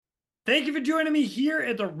Thank you for joining me here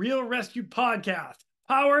at the Real Rescue Podcast,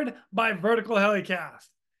 powered by Vertical Helicast.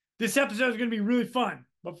 This episode is going to be really fun.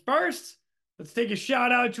 But first, let's take a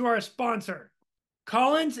shout out to our sponsor,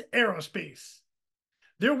 Callen Aerospace.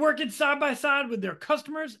 They're working side by side with their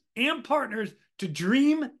customers and partners to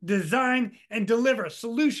dream, design, and deliver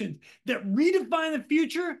solutions that redefine the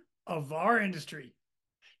future of our industry.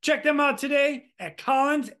 Check them out today at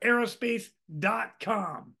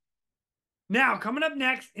collensaerospace.com. Now, coming up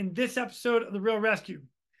next in this episode of The Real Rescue,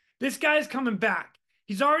 this guy is coming back.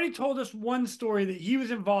 He's already told us one story that he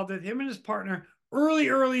was involved with, him and his partner,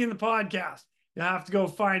 early in the podcast. You'll have to go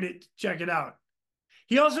find it, check it out.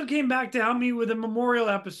 He also came back to help me with a memorial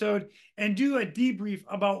episode and do a debrief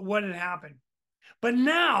about what had happened. But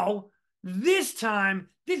now, this time,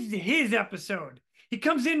 this is his episode. He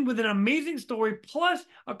comes in with an amazing story, plus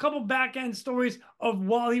a couple back-end stories of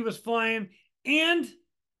while he was flying and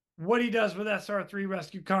what he does with SR3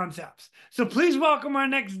 rescue concepts. So please welcome our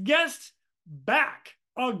next guest back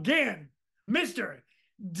again, Mr.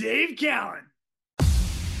 Dave Callen.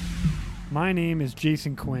 My name is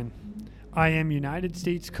Jason Quinn. I am United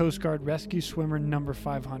States Coast Guard Rescue Swimmer number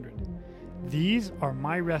 500. These are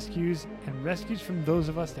my rescues and rescues from those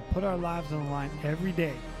of us that put our lives on the line every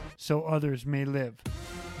day so others may live.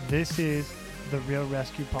 This is the Real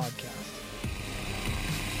Rescue Podcast.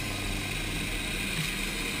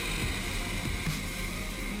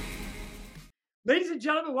 Ladies and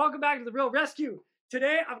gentlemen, welcome back to The Real Rescue.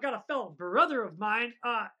 Today, I've got a fellow brother of mine,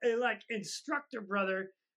 instructor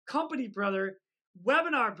brother, company brother,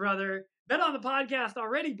 webinar brother, been on the podcast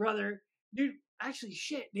already, brother. Dude, actually,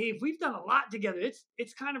 shit, Dave, we've done a lot together.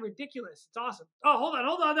 It's kind of ridiculous. It's awesome. Oh, hold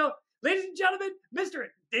on, though. Ladies and gentlemen, Mr.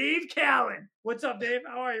 Dave Callen. What's up, Dave?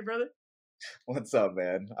 How are you, brother? What's up,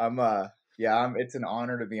 man? It's an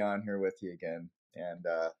honor to be on here with you again. And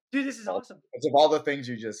dude, this is awesome. It's of all the things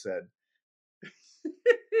you just said.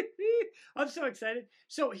 I'm so excited.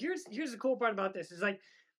 So here's the cool part about this is let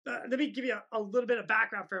me give you a little bit of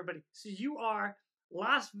background for everybody. So you are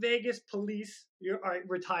Las Vegas police. You're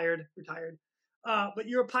retired, but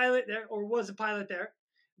you're a pilot there, or was a pilot there.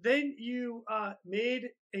 Then you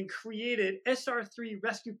made and created SR3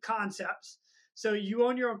 Rescue Concepts. So you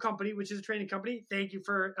own your own company, which is a training company. Thank you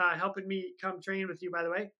for helping me come train with you, by the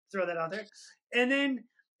way. Throw that out there. And then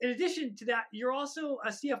in addition to that, you're also a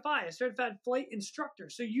CFI, a certified flight instructor.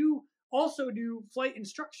 So you also do flight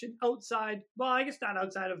instruction outside, well, I guess not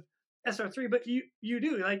outside of SR3, but you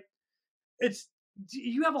do.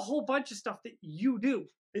 You have a whole bunch of stuff that you do.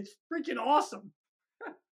 It's freaking awesome.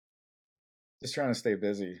 Just trying to stay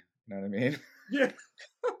busy. You know what I mean? Yeah.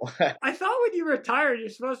 I thought when you retired, you're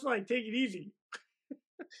supposed to take it easy.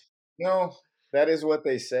 No, that is what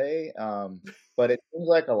they say. But it seems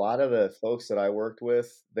like a lot of the folks that I worked with,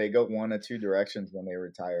 they go one of two directions when they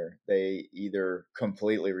retire. They either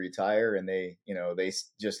completely retire and they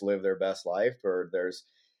just live their best life, or there's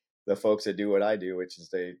the folks that do what I do, which is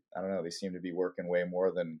they seem to be working way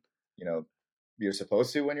more than, you're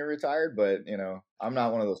supposed to when you're retired. But, I'm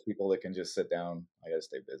not one of those people that can just sit down. I got to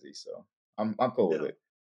stay busy. So I'm cool with it.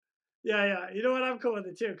 Yeah. You know what? I'm cool with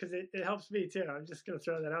it too, because it helps me too. I'm just going to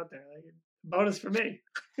throw that out there. Bonus for me.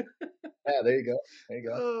 Yeah, there you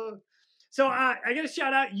go. So I got to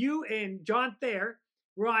shout out you and John Thayer.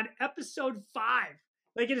 We're on episode 5.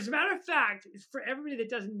 As a matter of fact, for everybody that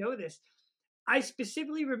doesn't know this, I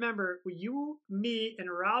specifically remember you, me,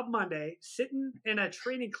 and Rob Monday sitting in a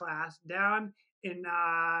training class down in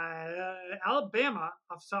Alabama,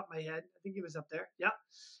 off the top of my head. I think it was up there. Yeah.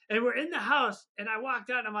 And we're in the house, and I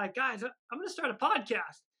walked out, and I'm like, guys, I'm going to start a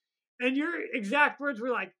podcast. And your exact words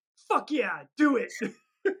were like, fuck yeah, do it.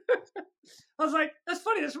 I was like, that's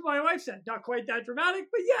funny. That's what my wife said. Not quite that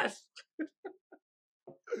dramatic, but yes.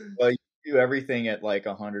 Well, you do everything at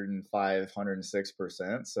 105,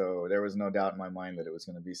 106%. So there was no doubt in my mind that it was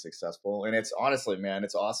going to be successful. And it's honestly, man,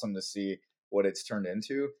 it's awesome to see what it's turned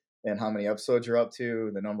into and how many episodes you're up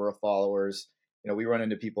to, the number of followers. We run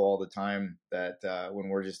into people all the time that when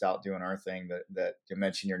we're just out doing our thing that you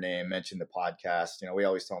mention your name, mention the podcast. We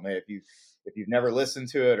always tell them, hey, if you've never listened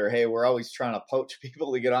to it, or hey, we're always trying to poach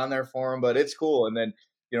people to get on there for them, but it's cool. And then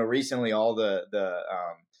recently all the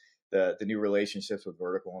new relationships with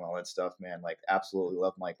Vertical and all that stuff, man, absolutely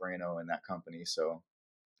love Mike Reno and that company. So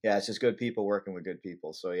yeah, it's just good people working with good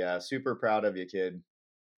people. So yeah, super proud of you, kid.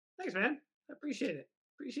 Thanks, man. I appreciate it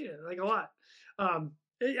a lot.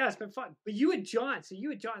 Yeah, it's been fun. But you and John,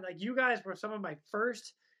 you guys were some of my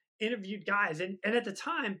first interviewed guys. And at the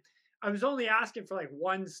time, I was only asking for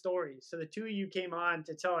one story. So the two of you came on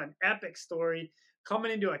to tell an epic story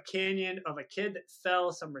coming into a canyon of a kid that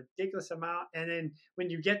fell some ridiculous amount. And then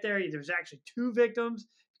when you get there, there's actually 2 victims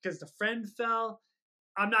because the friend fell.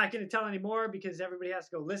 I'm not going to tell anymore because everybody has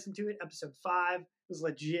to go listen to it. Episode 5 was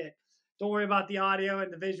legit. Don't worry about the audio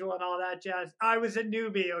and the visual and all that jazz. I was a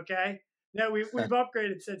newbie, okay? Yeah, we've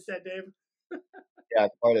upgraded since then, Dave. Yeah,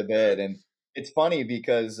 quite a bit. And it's funny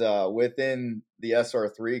because within the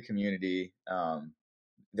SR3 community,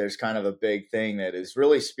 there's kind of a big thing that is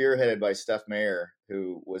really spearheaded by Steph Mayer,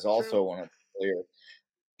 who was also one of the earlier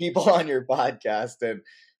people on your podcast. And,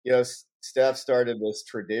 Steph started this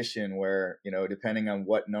tradition where, depending on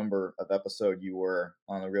what number of episode you were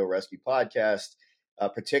on the Real Rescue podcast,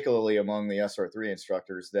 particularly among the SR3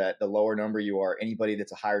 instructors, that the lower number you are, anybody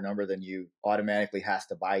that's a higher number than you automatically has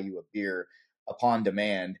to buy you a beer upon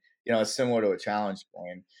demand. It's similar to a challenge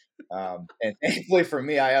coin. And thankfully for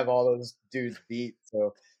me, I have all those dudes beat.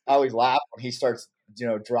 So I always laugh when he starts,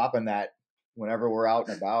 dropping that whenever we're out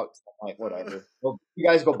and about. So I'm like, whatever. Well, you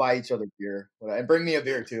guys go buy each other beer and bring me a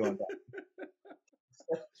beer too. On that.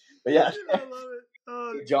 But yeah, I love it.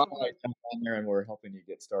 Oh, John and I jumped on there and we're helping you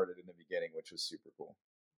get started in the beginning, which was super cool.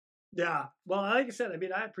 Yeah, well, like I said, I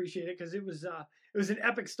mean, I appreciate it because it was an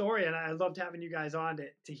epic story, and I loved having you guys on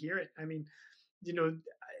to hear it. I mean,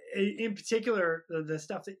 in particular, the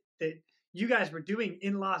stuff that you guys were doing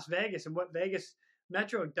in Las Vegas and what Vegas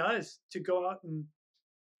Metro does to go out and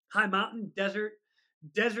high mountain desert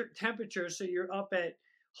temperatures, so you're up at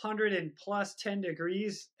 100 and plus 10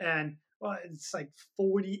 degrees, and well, it's like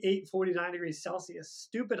 48, 49 degrees Celsius,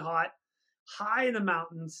 stupid hot, high in the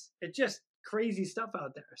mountains. It just crazy stuff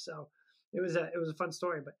out there. So it was a fun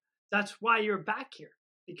story, but that's why you're back here,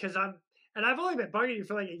 because I've only been bugging you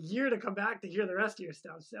for like a year to come back to hear the rest of your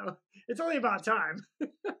stuff. So it's only about time.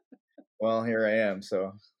 Well, here I am.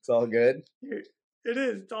 So it's all good. It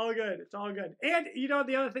is. It's all good. It's all good. And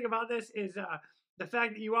the other thing about this is the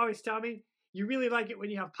fact that you always tell me you really like it when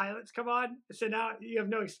you have pilots come on. So now you have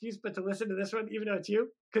no excuse but to listen to this one, even though it's you,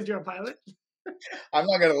 because you're a pilot. I'm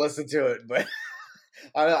not going to listen to it, but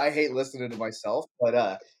I hate listening to myself.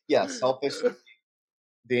 But yeah, selfish.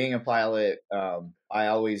 Being a pilot, I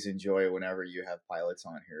always enjoy whenever you have pilots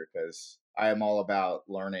on here because I am all about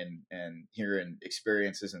learning and hearing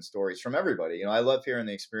experiences and stories from everybody. I love hearing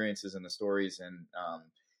the experiences and the stories and,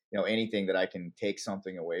 anything that I can take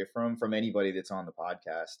something away from anybody that's on the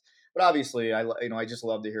podcast. But obviously, I just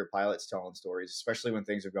love to hear pilots telling stories, especially when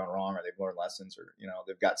things have gone wrong or they've learned lessons or,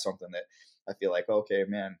 they've got something that I feel like, okay,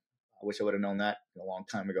 man, I wish I would have known that a long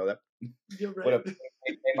time ago. That would have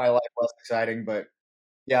made my life less exciting, but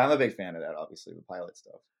yeah, I'm a big fan of that, obviously, the pilot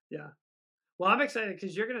stuff. Yeah. Well, I'm excited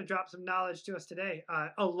because you're going to drop some knowledge to us today,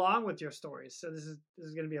 along with your stories. So this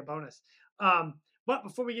is going to be a bonus. But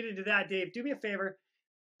before we get into that, Dave, do me a favor,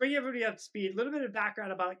 bring everybody up to speed. A little bit of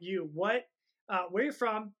background about you. Where you're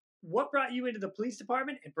from, what brought you into the police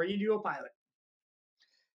department, and bringing you a pilot.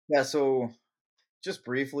 Yeah. So just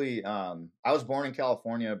briefly, I was born in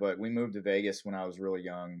California, but we moved to Vegas when I was really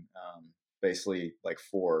young, basically like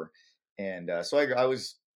 4. And so I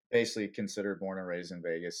was basically considered born and raised in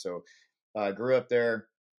Vegas. So I grew up there.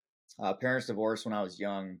 Parents divorced when I was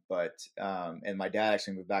young, but and my dad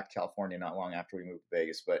actually moved back to California not long after we moved to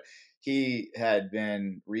Vegas. But he had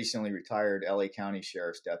been recently retired LA County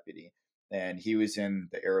Sheriff's deputy, and he was in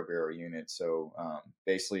the Air Bureau unit. So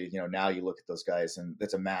basically, now you look at those guys, and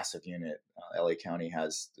that's a massive unit. LA County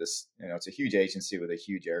has this, it's a huge agency with a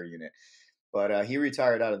huge air unit. But he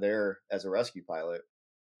retired out of there as a rescue pilot.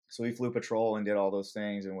 So he flew patrol and did all those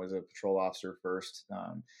things and was a patrol officer first.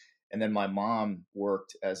 And then my mom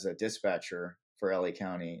worked as a dispatcher for LA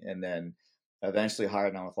County and then eventually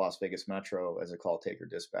hired on with Las Vegas Metro as a call taker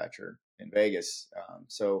dispatcher in Vegas.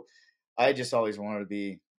 So I just always wanted to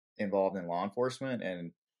be involved in law enforcement.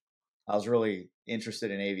 And I was really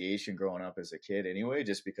interested in aviation growing up as a kid anyway,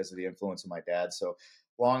 just because of the influence of my dad. So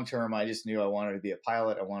long term, I just knew I wanted to be a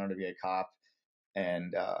pilot. I wanted to be a cop.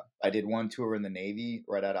 And I did one tour in the Navy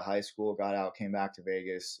right out of high school, got out, came back to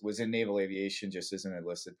Vegas, was in naval aviation just as an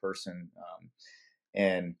enlisted person.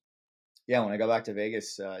 And yeah, when I got back to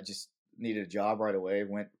Vegas, just needed a job right away,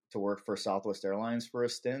 went to work for Southwest Airlines for a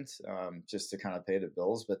stint just to kind of pay the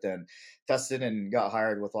bills, but then tested and got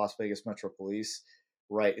hired with Las Vegas Metro Police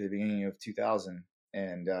right at the beginning of 2000.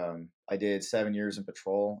 And I did 7 years in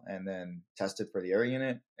patrol and then tested for the air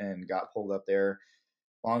unit and got pulled up there.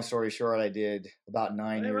 Long story short, I did about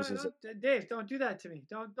 9 years as a Dave, don't do that to me.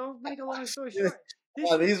 Don't make a long story short.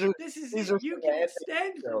 These are you can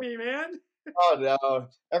extend for me, man. Oh no,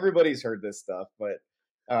 everybody's heard this stuff, but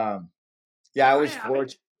yeah, I was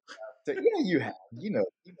fortunate. Yeah, you have,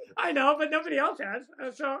 I know, but nobody else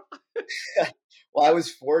has. So, well, I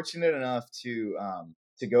was fortunate enough to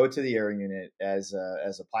go to the air unit as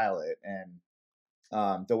a pilot,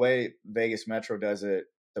 and the way Vegas Metro does it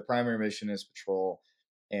the primary mission is patrol,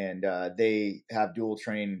 and they have dual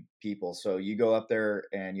train people. So you go up there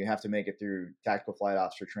and you have to make it through tactical flight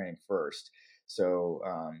officer training first. So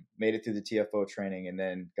made it through the TFO training, and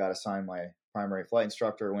then got assigned my primary flight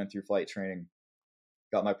instructor. Went through flight training,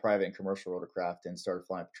 got my private and commercial rotorcraft, and started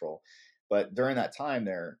flying patrol. But during that time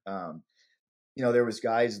there, there was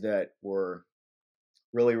guys that were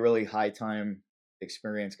really, really high time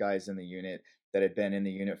experienced guys in the unit that had been in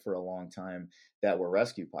the unit for a long time that were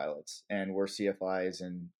rescue pilots and were CFIs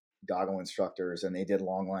and goggle instructors, and they did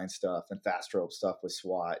long line stuff and fast rope stuff with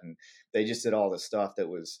SWAT, and they just did all this stuff that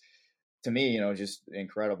was, to me, just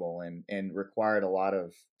incredible and required a lot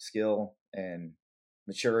of skill and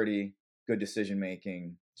maturity, good decision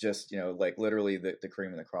making, just like literally the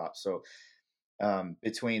cream of the crop. So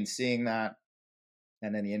between seeing that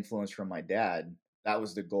and then the influence from my dad, that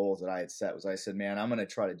was the goal that I had set. I said, man, I'm going to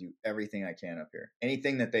try to do everything I can up here,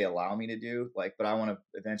 anything that they allow me to do. But I want to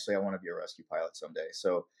be a rescue pilot someday.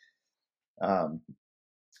 So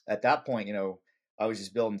at that point, I was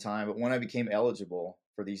just building time. But when I became eligible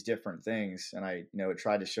for these different things, and I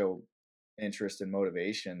tried to show interest and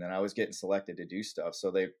motivation, then I was getting selected to do stuff.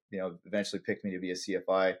 So they eventually picked me to be a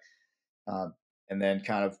CFI, and then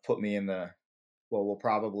kind of put me in the, well, we'll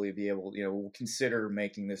probably be able, we'll consider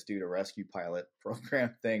making this dude a rescue pilot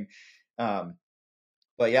program thing.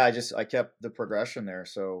 But yeah, I kept the progression there.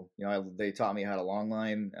 So, they taught me how to long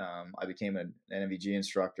line. I became an NVG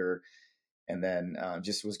instructor, and then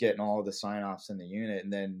just was getting all of the sign-offs in the unit.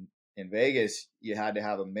 And then in Vegas, you had to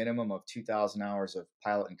have a minimum of 2,000 hours of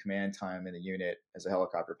pilot and command time in the unit as a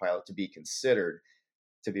helicopter pilot to be considered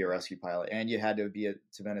to be a rescue pilot. And you had to been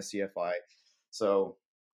a CFI. So,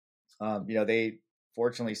 they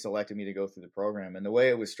fortunately selected me to go through the program. And the way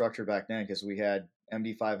it was structured back then, because we had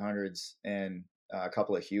MD-500s and a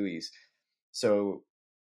couple of Hueys. So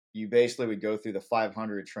you basically would go through the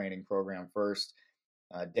 500 training program first,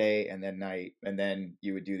 day and then night, and then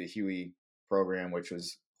you would do the Huey program, which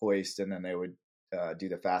was hoist, and then they would do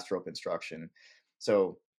the fast rope instruction.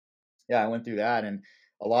 So yeah, I went through that, and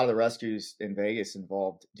a lot of the rescues in Vegas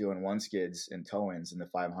involved doing one skids and tow-ins in the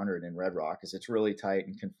 500 in Red Rock, because it's really tight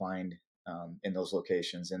and confined in those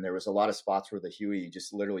locations. And there was a lot of spots where the Huey,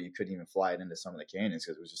 you couldn't even fly it into some of the canyons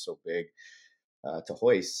because it was just so big to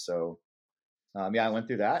hoist. So yeah, I went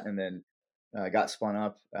through that, and then got spun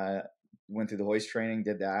up, went through the hoist training,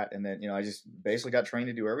 did that. And then, I just basically got trained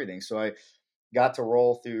to do everything. So I got to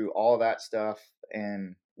roll through all of that stuff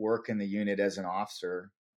and work in the unit as an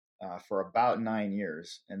officer for about 9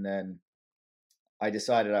 years. And then I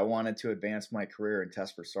decided I wanted to advance my career and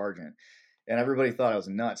test for sergeant. And everybody thought I was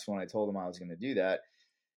nuts when I told them I was going to do that.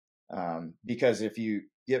 Because if you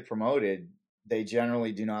get promoted, they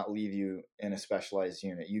generally do not leave you in a specialized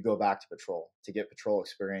unit. You go back to patrol to get patrol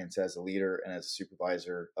experience as a leader and as a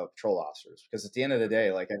supervisor of patrol officers. Because at the end of the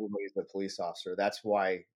day, like, everybody's a police officer. That's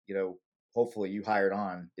why, hopefully you hired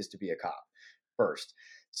on is to be a cop first.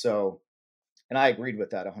 So, and I agreed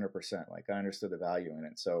with that 100%. Like, I understood the value in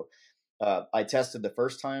it. So I tested the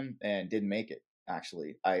first time and didn't make it.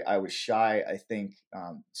 Actually, I was shy, I think.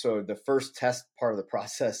 So the first test part of the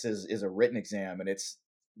process is a written exam, and it's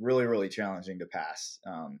really, really challenging to pass.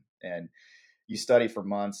 And you study for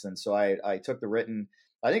months. And so I took the written.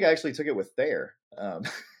 I think I actually took it with Thayer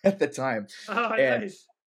at the time. Oh, and nice.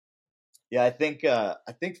 Yeah, I think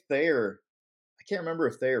Thayer. I can't remember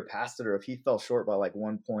if Thayer passed it or if he fell short by like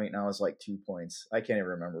 1 point, and I was like 2 points. I can't even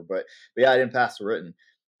remember, but yeah, I didn't pass the written.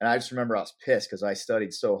 And I just remember I was pissed because I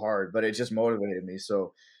studied so hard, but it just motivated me.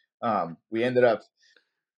 So we ended up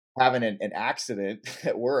having an accident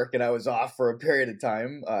at work, and I was off for a period of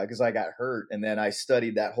time because I got hurt. And then I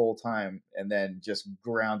studied that whole time, and then just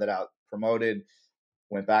ground it out, promoted,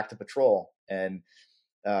 went back to patrol. And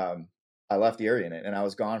I left the area unit, and I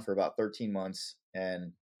was gone for about 13 months.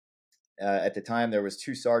 And at the time, there was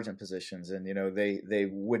 2 sergeant positions, and they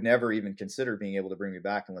would never even consider being able to bring me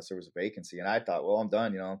back unless there was a vacancy. And I thought, well, I'm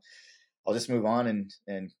done. I'll just move on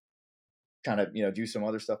and kind of do some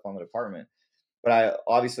other stuff on the department. But I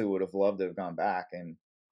obviously would have loved to have gone back. And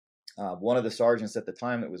one of the sergeants at the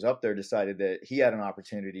time that was up there decided that he had an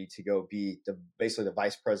opportunity to go be basically the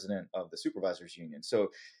vice president of the supervisors union. So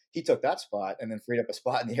he took that spot and then freed up a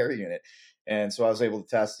spot in the area unit. And so I was able to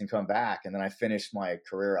test and come back. And then I finished my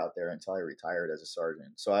career out there until I retired as a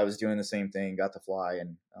sergeant. So I was doing the same thing, got to fly,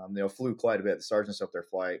 and flew quite a bit. The sergeants up there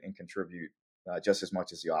fly and contribute just as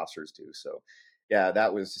much as the officers do. So yeah,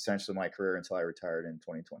 that was essentially my career until I retired in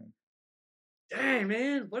 2020. Dang,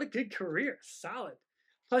 man, what a good career. Solid.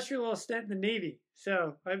 Plus your little stint in the Navy.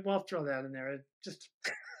 So I'll throw that in there. It just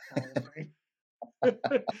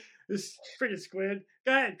This freaking squid.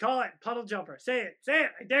 Go ahead, call it puddle jumper. Say it.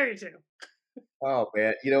 I dare you to. Oh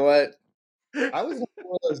man, you know what? I was one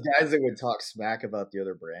of those guys that would talk smack about the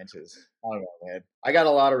other branches. I don't know, man. I got a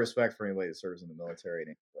lot of respect for anybody that serves in the military in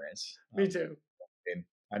any branch. Me too. And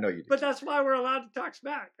I know you do But too. that's why we're allowed to talk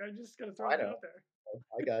smack. I'm just gonna throw I that know. out there.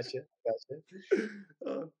 I got you.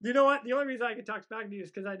 You know what? The only reason I can talk smack to you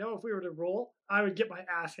is because I know if we were to roll, I would get my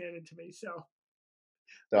ass handed to me. So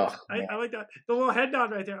Oh, I like that. The little head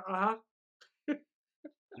nod right there. I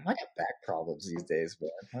got back problems these days, man.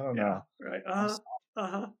 I don't know. Right.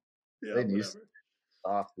 Yeah. They used Whatever.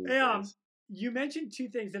 soft these Hey, days. you mentioned two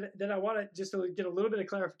things that I want to just to get a little bit of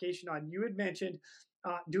clarification on. You had mentioned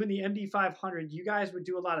doing the MD500. You guys would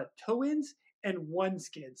do a lot of toe-ins and one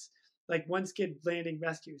skids, like one skid landing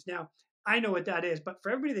rescues. Now, I know what that is, but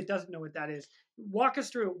for everybody that doesn't know what that is, walk us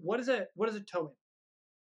through what is a toe-in?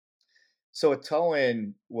 So a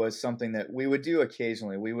toe-in was something that we would do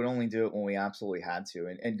occasionally. We would only do it when we absolutely had to.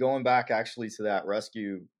 And going back actually to that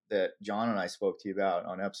rescue that John and I spoke to you about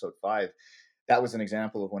on episode 5, that was an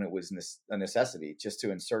example of when it was a necessity just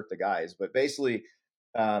to insert the guys. But basically,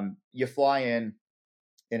 you fly in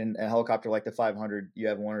a helicopter like the 500, you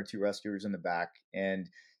have one or two rescuers in the back. And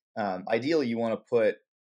ideally, you want to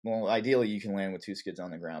ideally you can land with two skids on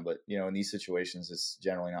the ground, but in these situations, it's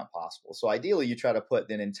generally not possible. So ideally you try to put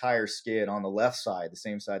an entire skid on the left side, the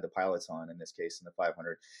same side the pilot's on, in this case, in the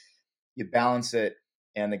 500. You balance it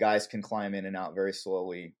and the guys can climb in and out very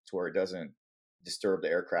slowly to where it doesn't disturb the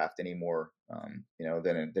aircraft anymore, than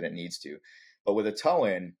it needs to. But with a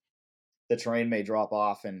toe-in, the terrain may drop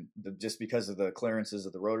off, and just because of the clearances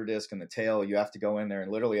of the rotor disc and the tail, you have to go in there,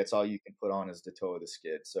 and literally it's all you can put on is the toe of the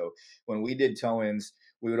skid. So when we did toe-ins,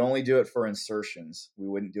 we would only do it for insertions. We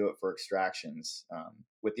wouldn't do it for extractions,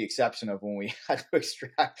 with the exception of when we had to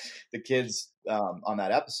extract the kids on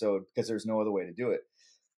that episode because there's no other way to do it.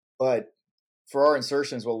 But for our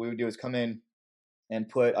insertions, what we would do is come in and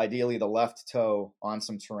put ideally the left toe on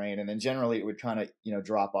some terrain, and then generally it would kind of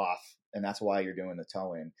drop off, and that's why you're doing the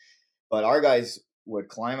toe-in. But our guys would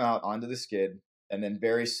climb out onto the skid, and then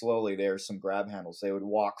very slowly, there's some grab handles. They would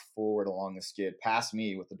walk forward along the skid, past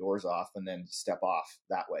me with the doors off, and then step off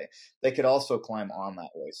that way. They could also climb on that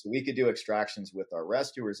way. So we could do extractions with our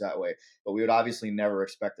rescuers that way, but we would obviously never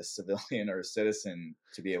expect a civilian or a citizen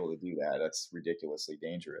to be able to do that. That's ridiculously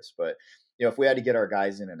dangerous. But if we had to get our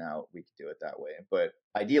guys in and out, we could do it that way. But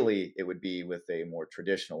ideally, it would be with a more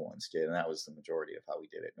traditional one skid, and that was the majority of how we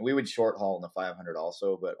did it. And we would short haul in the 500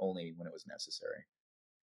 also, but only when it was necessary.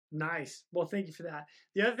 Nice. Well, thank you for that.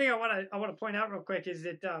 The other thing I want to point out real quick is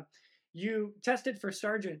that you tested for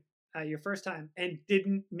sergeant your first time and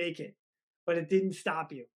didn't make it, but it didn't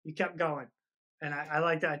stop you. You kept going, and I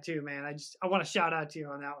like that too, man. I want to shout out to you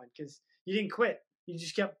on that one because you didn't quit. You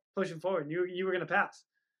just kept pushing forward. You were going to pass.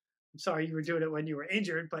 I'm sorry you were doing it when you were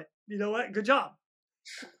injured, but you know what? Good job.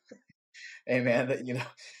 Hey man,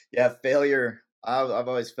 failure. I've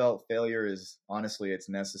always felt failure is honestly, it's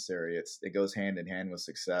necessary. It goes hand in hand with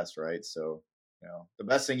success, right? So, the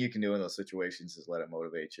best thing you can do in those situations is let it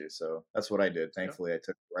motivate you. So that's what I did. Thankfully, Yep.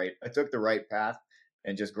 I took the right path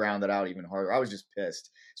and just ground it out even harder. I was just pissed,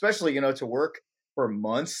 especially to work for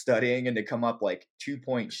months studying and to come up like 2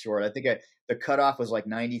 points short. I think the cutoff was like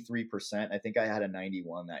 93%. I think I had a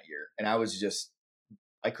 91 that year, and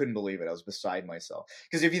I couldn't believe it. I was beside myself.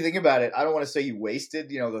 Because if you think about it, I don't want to say you wasted,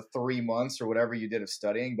 the 3 months or whatever you did of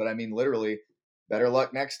studying, but I mean, literally, better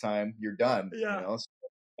luck next time. You're done. Yeah. So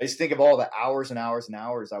I just think of all the hours and hours and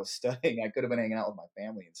hours I was studying. I could have been hanging out with my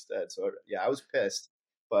family instead. So yeah, I was pissed,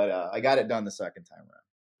 but I got it done the second time around.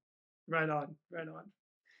 Right on.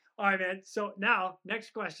 All right, man. So now,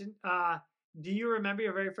 next question. Do you remember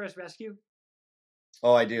your very first rescue?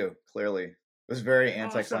 Oh, I do. Clearly, it was very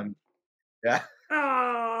anticlimactic. Yeah.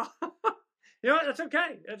 Oh, you know what? That's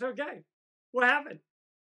okay. That's okay. What happened?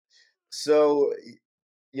 So,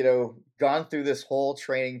 gone through this whole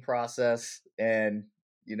training process, and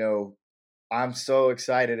I'm so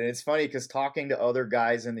excited. And it's funny because talking to other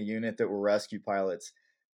guys in the unit that were rescue pilots,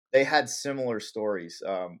 they had similar stories.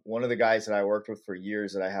 One of the guys that I worked with for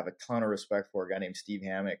years that I have a ton of respect for, a guy named Steve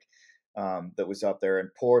Hammock, that was up there and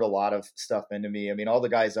poured a lot of stuff into me. I mean, all the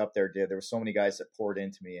guys up there did. There were so many guys that poured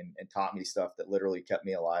into me and taught me stuff that literally kept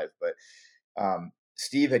me alive. But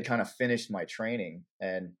Steve had kind of finished my training,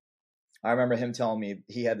 and I remember him telling me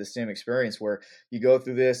he had the same experience where you go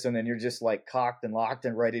through this and then you're just like cocked and locked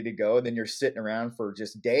and ready to go. And then you're sitting around for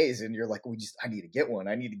just days and you're like, I need to get one.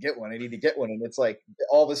 I need to get one. I need to get one. And it's like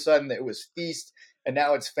all of a sudden it was feast and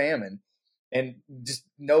now it's famine and just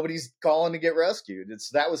nobody's calling to get rescued.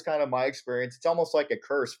 That was kind of my experience. It's almost like a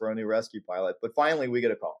curse for a new rescue pilot, but finally we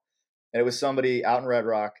get a call, and it was somebody out in Red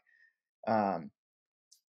Rock. Um,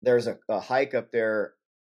 there's a hike up there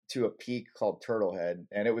to a peak called Turtlehead,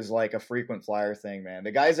 and it was like a frequent flyer thing, man.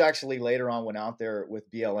 The guys actually later on went out there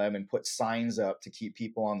with BLM and put signs up to keep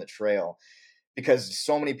people on the trail because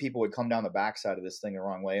so many people would come down the backside of this thing the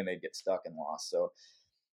wrong way and they'd get stuck and lost. So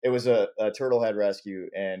it was a Turtlehead rescue,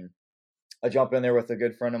 and I jump in there with a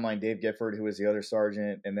good friend of mine, Dave Gifford, who was the other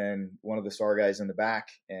sergeant, and then one of the SAR guys in the back,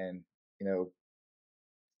 and you know,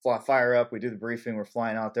 fire up. We do the briefing. We're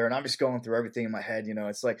flying out there, and I'm just going through everything in my head.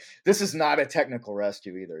 It's like this is not a technical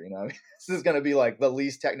rescue either. This is going to be like the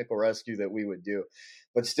least technical rescue that we would do,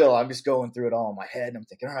 but still, I'm just going through it all in my head. And I'm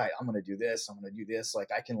thinking, all right, I'm going to do this. I'm going to do this. Like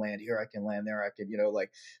I can land here. I can land there. I could,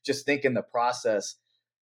 like just thinking the process.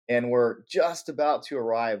 And we're just about to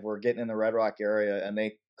arrive. We're getting in the Red Rock area, and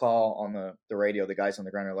they call on the radio. The guys on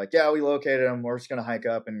the ground are like, "Yeah, we located him. We're just going to hike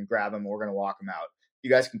up and grab him. We're going to walk him out. You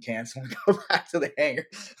guys can cancel and go back to the hangar."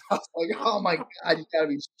 I was like, "Oh my God, you gotta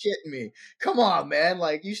be shitting me. Come on, man.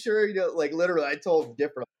 Like, you sure you don't?" Like, literally, I told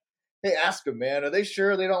different. Hey, ask them, man. Are they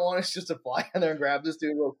sure they don't want us just to fly in there and grab this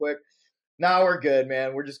dude real quick? No, we're good,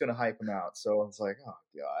 man. We're just going to hike him out. So I was like, oh,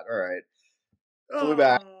 God. All right. Flew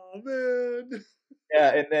back. Oh, man.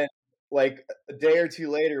 Yeah. And then, like, a day or two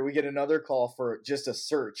later, we get another call for just a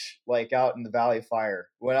search, like, out in the Valley Fire.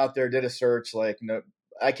 Went out there, did a search. Like, no,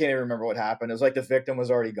 I can't even remember what happened. It was like the victim was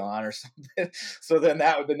already gone or something. So then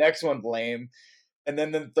the next one, lame. And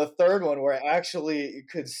then the third one, where I actually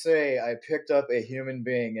could say I picked up a human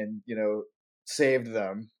being and saved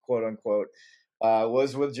them, quote unquote,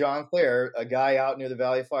 was with John Clare, a guy out near the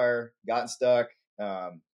Valley Fire, gotten stuck,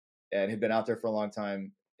 and had been out there for a long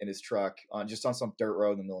time in his truck on some dirt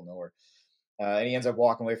road in the middle of nowhere. And he ends up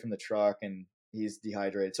walking away from the truck, and he's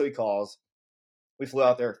dehydrated. So he calls. We flew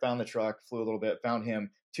out there, found the truck, flew a little bit, found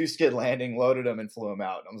him, 2-skid landing, loaded him, and flew him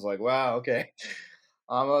out. And I was like, wow, okay,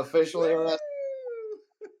 I'm officially arrested.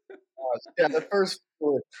 Yeah, the first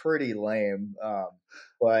were pretty lame,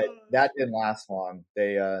 but that didn't last long.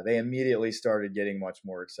 They immediately started getting much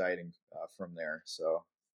more exciting from there. So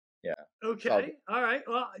yeah. Okay. All right.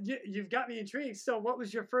 Well, you've got me intrigued. So, what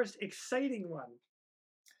was your first exciting one?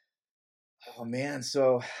 Oh man,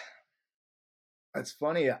 so it's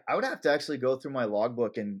funny. I would have to actually go through my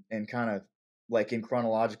logbook and kind of like in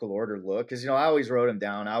chronological order look, because I always wrote them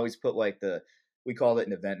down. I always put like we called it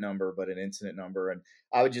an event number, but an incident number, and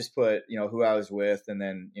I would just put who I was with, and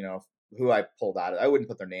then who I pulled out of. I wouldn't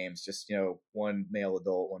put their names, just one male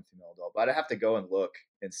adult, one female adult. But I'd have to go and look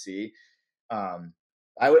and see. I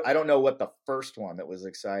don't know what the first one that was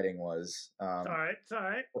exciting was. It's all right. It's all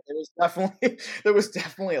right. But there was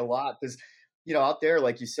definitely a lot, because out there,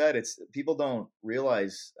 like you said, it's people don't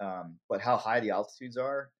realize but how high the altitudes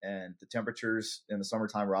are, and the temperatures in the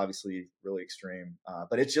summertime are obviously really extreme,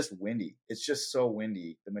 but it's just windy. It's just so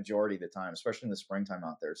windy the majority of the time, especially in the springtime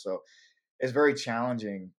out there. So it's very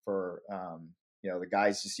challenging for the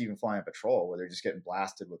guys just even flying patrol, where they're just getting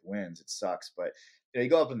blasted with winds. It sucks. But you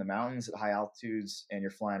go up in the mountains at high altitudes and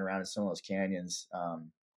you're flying around in some of those canyons,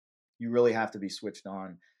 you really have to be switched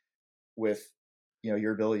on with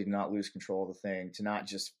your ability to not lose control of the thing, to not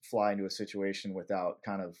just fly into a situation without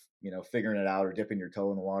kind of figuring it out or dipping your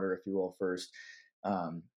toe in the water, if you will, first.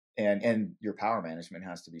 And your power management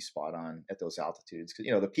has to be spot on at those altitudes,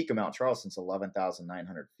 because the peak of Mount Charleston's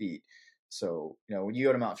 11,900 feet. So when you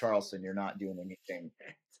go to Mount Charleston, you're not doing anything.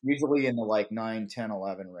 Usually in the like 9, 10,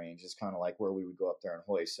 11 range is kind of like where we would go up there and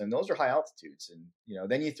hoist. And those are high altitudes. And,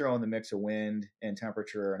 then you throw in the mix of wind and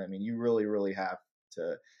temperature. And I mean, you really, really have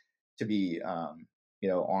to be,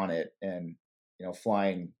 on it and,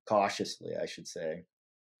 flying cautiously, I should say.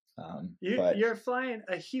 You're flying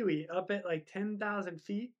a Huey up at like 10,000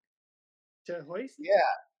 feet to hoist? Yeah.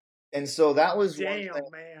 And so that was Damn,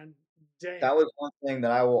 man. Damn. That was one thing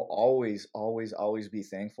that I will always, always, always be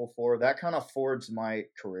thankful for. That kind of forged my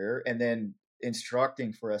career. And then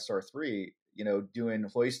instructing for SR3, doing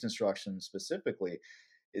hoist instruction specifically,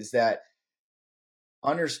 is that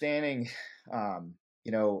understanding,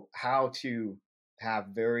 how to have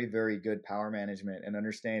very, very good power management, and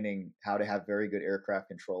understanding how to have very good aircraft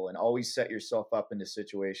control, and always set yourself up into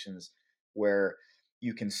situations where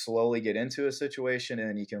you can slowly get into a situation and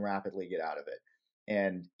then you can rapidly get out of it.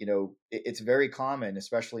 And, it's very common,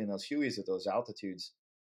 especially in those Hueys at those altitudes,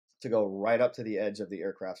 to go right up to the edge of the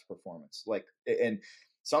aircraft's performance. And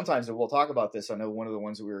sometimes, and we'll talk about this, I know one of the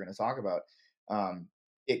ones that we were going to talk about,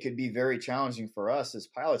 it could be very challenging for us as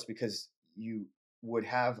pilots, because you would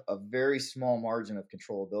have a very small margin of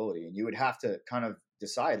controllability, and you would have to kind of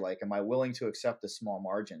decide, like, am I willing to accept a small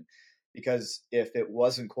margin? Because if it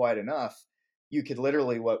wasn't quite enough, you could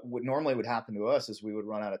literally, what would normally would happen to us is we would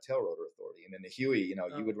run out of tail rotor authority. And in the Huey, you know,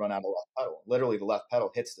 you would run out of left pedal. Literally the left pedal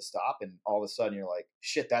hits the stop and all of a sudden you're like,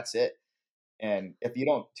 shit, that's it. And if you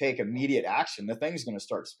don't take immediate action, the thing's going to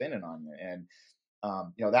start spinning on you. And,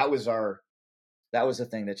 you know, that was the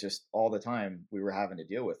thing that just all the time we were having to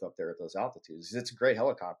deal with up there at those altitudes. It's a great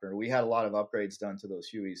helicopter. We had a lot of upgrades done to those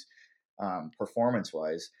Hueys, performance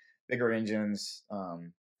wise, bigger engines,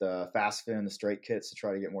 the fast fin, the straight kits to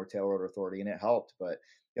try to get more tail rotor authority, and it helped. But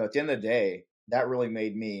you know, at the end of the day, that really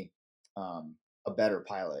made me a better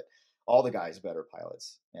pilot. All the guys better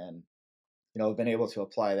pilots, and you know, I've been able to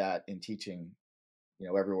apply that in teaching. You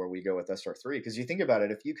know, everywhere we go with SR3, because you think about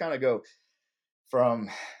it, if you kind of go from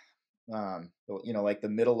you know, like the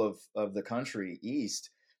middle of the country east,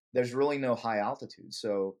 there's really no high altitude.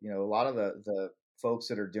 So, you know, a lot of the folks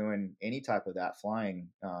that are doing any type of that flying,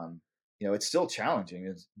 you know, it's still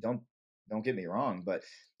challenging. Don't get me wrong, but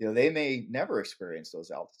you know, they may never experience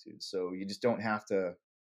those altitudes. So you just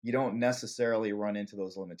you don't necessarily run into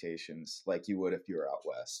those limitations like you would if you were out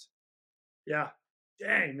west. Yeah.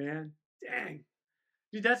 Dang, man. Dang.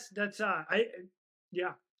 Dude,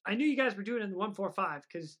 yeah. I knew you guys were doing it in the 145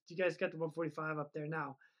 because you guys got the 145 up there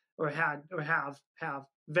now, or have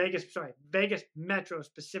Vegas Metro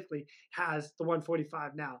specifically has the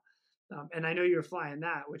 145 now, and I know you were flying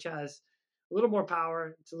that, which has a little more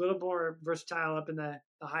power. It's a little more versatile up in the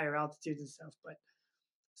higher altitudes and stuff, but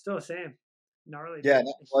still the same. Gnarly. Yeah, Dude.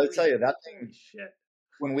 well, I'll tell you that thing. Holy shit.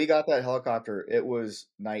 When we got that helicopter, it was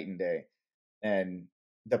night and day, and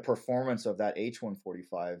the performance of that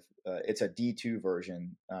H145, it's a D2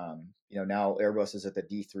 version. You know, now Airbus is at the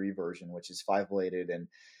D3 version, which is 5-bladed, and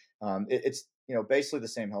it's you know, basically the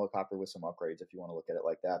same helicopter with some upgrades if you want to look at it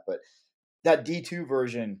like that. But that D2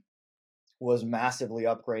 version was massively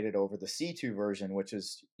upgraded over the C2 version, which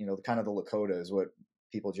is, you know, kind of the Lakota is what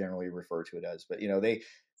people generally refer to it as. But you know, they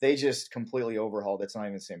just completely overhauled. It's not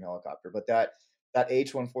even the same helicopter, but that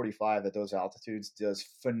H145 at those altitudes does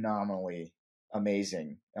phenomenally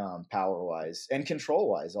amazing, power wise and control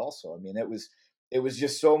wise also. I mean, it was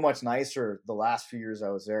just so much nicer the last few years I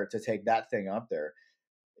was there to take that thing up there,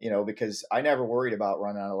 you know, because I never worried about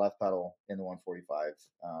running out of left pedal in the 145.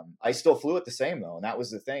 I still flew it the same though, and that was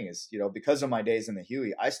the thing is, you know, because of my days in the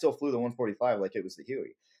Huey, I still flew the 145 like it was the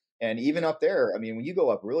Huey. And even up there, I mean, when you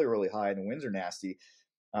go up really really high and the winds are nasty,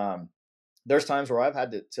 there's times where I've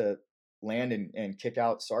had to land and kick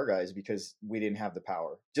out SAR guys because we didn't have the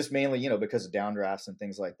power, just mainly, you know, because of downdrafts and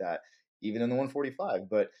things like that, even in the 145.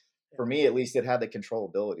 But for me, at least, it had the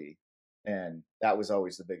controllability. And that was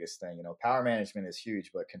always the biggest thing. You know, power management is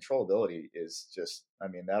huge, but controllability is just, I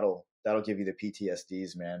mean, that'll give you the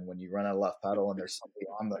PTSDs, man, when you run out of left pedal and there's somebody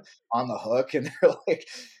on the hook and they're like,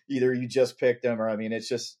 either you just picked them or, I mean,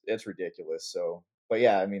 it's ridiculous. So, but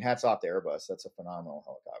yeah, I mean, hats off to Airbus. That's a phenomenal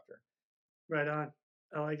helicopter. Right on.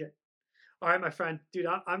 I like it. All right, my friend. Dude,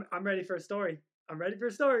 I'm ready for a story. I'm ready for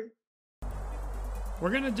a story. We're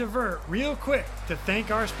going to divert real quick to thank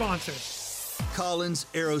our sponsors. Collins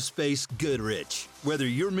Aerospace Goodrich. Whether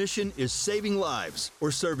your mission is saving lives or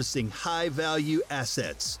servicing high-value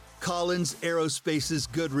assets, Collins Aerospace's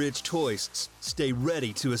Goodrich hoists stay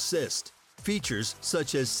ready to assist. Features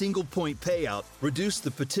such as single-point payout reduce the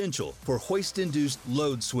potential for hoist-induced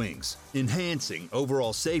load swings, enhancing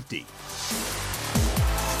overall safety.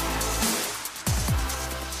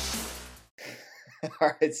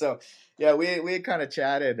 All right, so yeah, we had kind of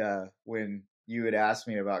chatted when you had asked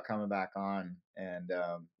me about coming back on, and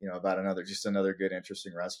you know, about another good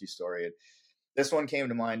interesting rescue story. And this one came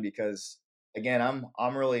to mind because, again,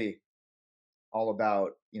 I'm really all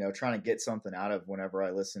about, you know, trying to get something out of whenever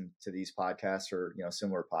I listen to these podcasts or, you know,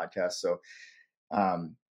 similar podcasts. So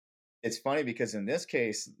it's funny because in this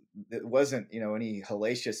case it wasn't, you know, any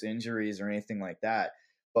hellacious injuries or anything like that.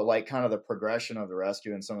 But like kind of the progression of the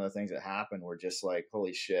rescue and some of the things that happened were just like,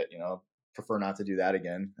 holy shit, you know, prefer not to do that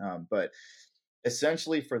again. But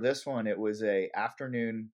essentially for this one, it was a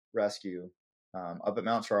afternoon rescue up at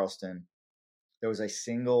Mount Charleston. There was a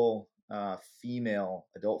single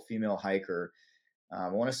adult female hiker. I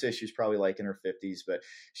want to say she's probably like in her 50s, but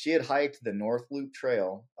she had hiked the North Loop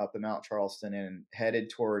Trail up at Mount Charleston and headed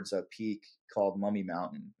towards a peak called Mummy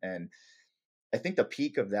Mountain. And I think the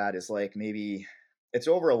peak of that is like maybe it's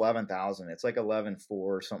over 11,000. It's like 11,400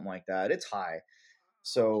 or something like that. It's high.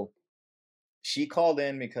 So she called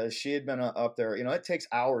in because she had been up there. You know, it takes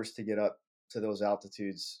hours to get up to those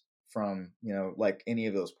altitudes from, you know, like any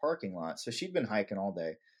of those parking lots. So she'd been hiking all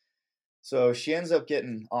day. So she ends up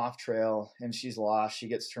getting off trail and she's lost. She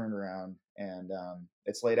gets turned around and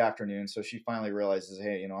it's late afternoon. So she finally realizes,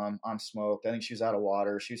 hey, you know, I'm smoked. I think she was out of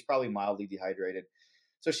water. She was probably mildly dehydrated.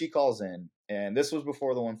 So she calls in, and this was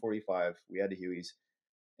before the 145. We had the Hueys,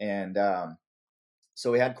 and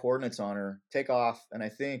so we had coordinates on her, take off, and I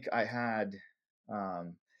think I had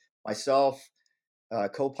myself.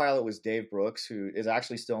 Co-pilot was Dave Brooks, who is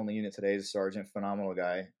actually still in the unit today. He's a sergeant, phenomenal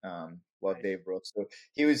guy. Love Nice. Dave Brooks. So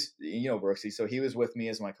he was, Brooksy. So he was with me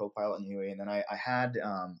as my co-pilot in Huey. And then I had,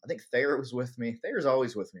 I think Thayer was with me. Thayer's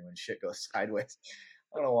always with me when shit goes sideways.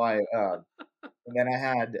 I don't know why. And then I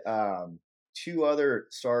had two other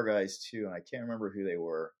SAR guys too, and I can't remember who they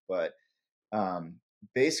were. But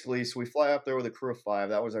basically, so we fly up there with a crew of 5.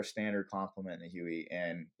 That was our standard complement in the Huey.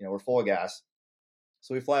 And, we're full of gas.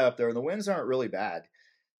 So we fly up there, and the winds aren't really bad.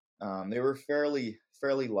 They were fairly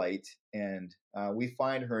light, and we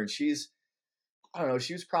find her, and she's, I don't know,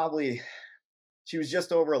 she was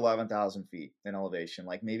just over 11,000 feet in elevation,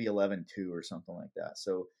 like maybe 11.2 or something like that.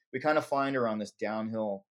 So we kind of find her on this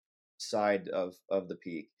downhill side of the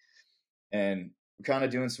peak, and we're kind of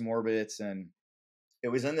doing some orbits, and it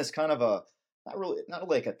was in this kind of a, not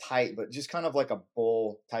like a tight, but just kind of like a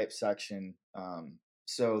bowl type section.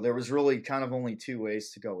 So there was really kind of only 2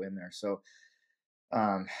 ways to go in there. So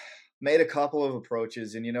made a couple of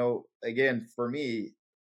approaches, and again, for me,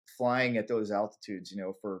 flying at those altitudes,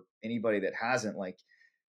 for anybody that hasn't, like,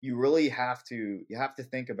 you really have to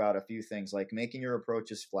think about a few things, like making your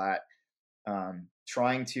approaches flat,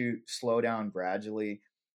 trying to slow down gradually,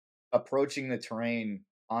 approaching the terrain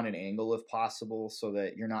on an angle if possible, so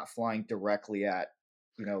that you're not flying directly at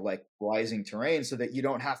like rising terrain, so that you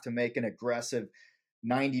don't have to make an aggressive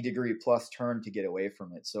 90-degree plus turn to get away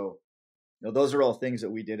from it. So those are all things that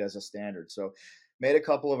we did as a standard. So made a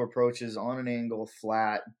couple of approaches on an angle,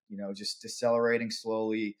 flat, just decelerating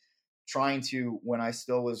slowly, trying to, when I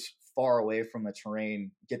still was far away from the terrain,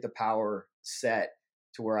 get the power set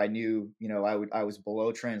to where I knew, I was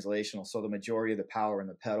below translational. So the majority of the power and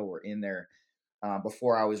the pedal were in there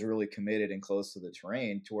before I was really committed and close to the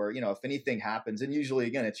terrain, to where, if anything happens, and usually,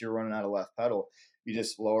 again, it's you're running out of left pedal, you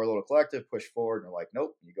just lower a little collective, push forward, and you're like,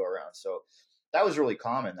 nope, you go around. So that was really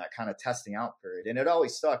common, that kind of testing out period. And it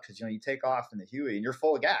always sucked because, you take off in the Huey and you're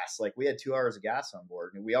full of gas. Like, we had 2 hours of gas on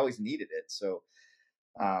board, and we always needed it. So,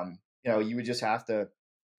 you would just have to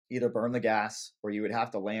either burn the gas, or you would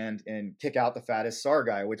have to land and kick out the fattest SAR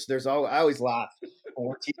guy, which I always laugh when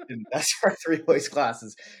we're teaching SR3 voice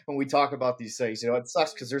classes when we talk about these things. It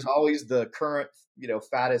sucks because there's always the current,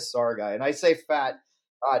 fattest SAR guy. And I say fat,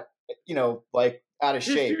 like out of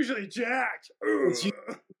shape. He's usually jacked.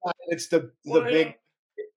 It's the big.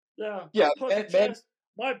 Yeah.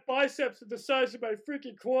 My biceps are the size of my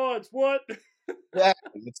freaking quads. What? Yeah,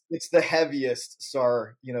 it's the heaviest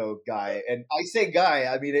SAR, guy. And I say guy,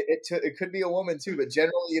 I mean, it could be a woman too, but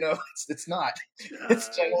generally, it's not.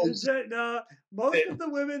 It's generally most of the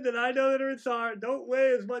women that I know that are in SAR don't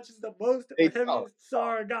weigh as much as the heaviest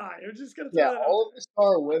SAR guy. I'm just gonna tell all of the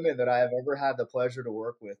SAR women that I have ever had the pleasure to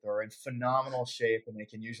work with are in phenomenal shape, and they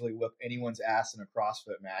can usually whip anyone's ass in a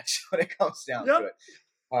CrossFit match when it comes down to it.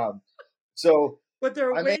 But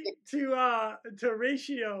their weight to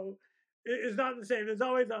ratio is not the same. There's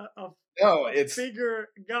always a bigger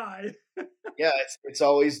guy. Yeah, it's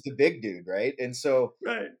always the big dude, right? And so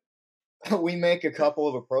we make a couple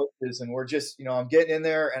of approaches, and we're just, I'm getting in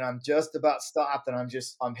there, and I'm just about stopped, and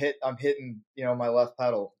I'm hitting, my left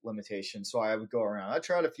pedal limitation. So I would go around. I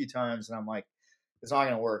tried a few times, and I'm like, it's not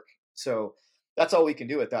going to work. So that's all we can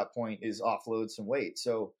do at that point is offload some weight.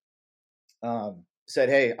 So said,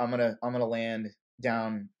 hey, I'm gonna land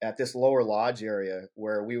down at this lower lodge area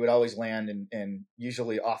where we would always land and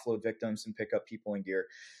usually offload victims and pick up people and gear.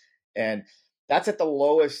 And that's at the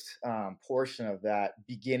lowest portion of that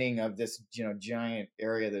beginning of this, giant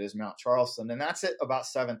area that is Mount Charleston. And that's at about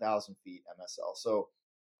 7,000 feet MSL. So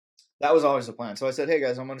that was always the plan. So I said, hey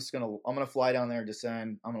guys, I'm going to fly down there,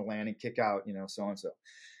 descend, I'm going to land and kick out, so-and-so.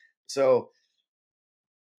 So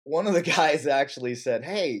one of the guys actually said,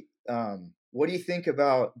 hey, what do you think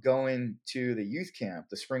about going to the youth camp,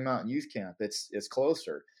 the Spring Mountain Youth Camp? It's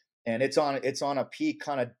closer, and it's on a peak,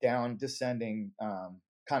 kind of down, descending,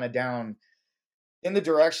 kind of down in the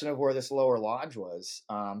direction of where this lower lodge was.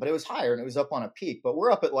 But it was higher, and it was up on a peak. But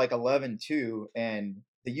we're up at like 11.2, and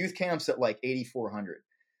the youth camp's at like 8,400.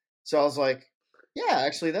 So I was like, yeah,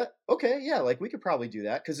 actually, like we could probably do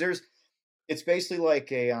that, because it's basically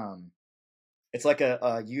like it's like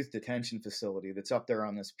a youth detention facility that's up there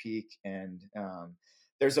on this peak. And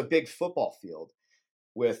there's a big football field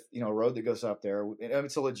with, a road that goes up there. And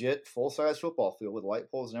it's a legit full-size football field with light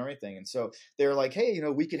poles and everything. And so they're like, hey,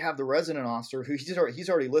 we could have the resident officer who he's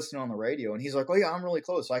already listening on the radio. And he's like, oh yeah, I'm really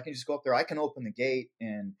close. So I can just go up there. I can open the gate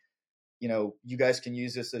and you guys can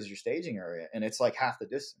use this as your staging area, and it's like half the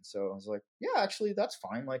distance. So I was like, yeah, actually that's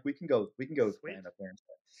fine. Like we can go land up there.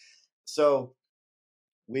 So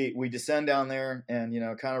we descend down there and,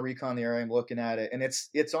 kind of recon the area and looking at it. And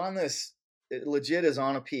it's on this, it legit is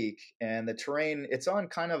on a peak, and the terrain, it's on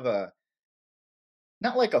kind of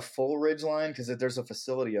not like a full ridge line because there's a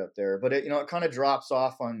facility up there, but it kind of drops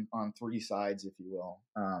off on three sides, if you will.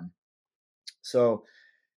 So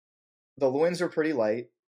the winds are pretty light,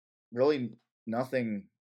 really nothing,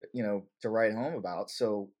 to write home about.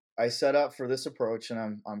 So I set up for this approach,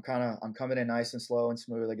 and I'm coming in nice and slow and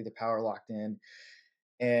smooth. I get the power locked in,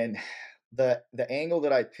 and the angle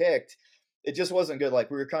that I picked, it just wasn't good. Like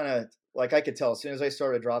we were kind of like, I could tell as soon as I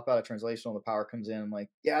started to drop out of translational, the power comes in. I'm like,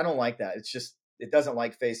 yeah, I don't like that. It doesn't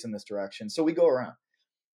like facing this direction. So we go around,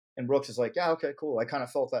 and Brooks is like, yeah, okay, cool. I kind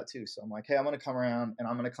of felt that too. So I'm like, hey, I'm going to come around and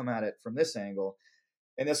I'm going to come at it from this angle.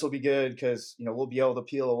 And this will be good because, we'll be able to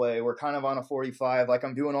peel away. We're kind of on a 45. Like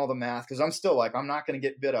I'm doing all the math because I'm still like, I'm not going to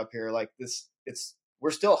get bit up here. Like this,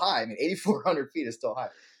 we're still high. I mean, 8,400 feet is still high.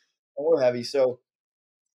 And we're heavy. So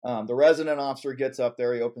the resident officer gets up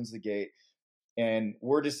there. He opens the gate, and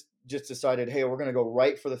we're just decided, hey, we're going to go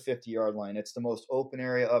right for the 50-yard line. It's the most open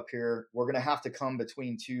area up here. We're going to have to come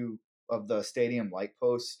between two of the stadium light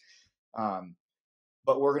posts.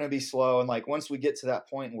 But we're going to be slow. And like, once we get to that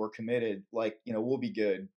point and we're committed, like, we'll be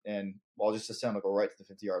good. And I'll just assemble, go right to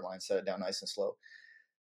the 50-yard line, set it down nice and slow.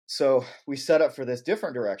 So we set up for this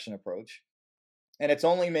different direction approach, and it's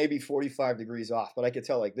only maybe 45 degrees off, but I could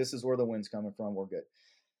tell like this is where the wind's coming from. We're good.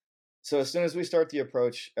 So as soon as we start the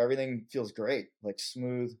approach, everything feels great, like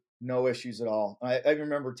smooth, no issues at all. I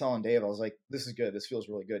remember telling Dave, I was like, this is good. This feels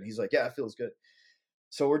really good. And he's like, yeah, it feels good.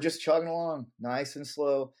 So we're just chugging along nice and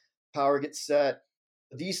slow. Power gets set,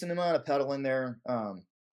 a decent amount of pedal in there.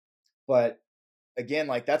 But again,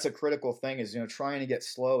 like that's a critical thing is, trying to get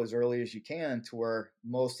slow as early as you can to where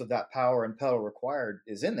most of that power and pedal required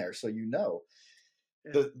is in there. So,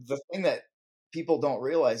 the thing that people don't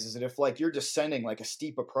realize is that if like you're descending like a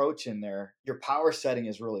steep approach in there, your power setting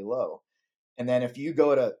is really low. And then if you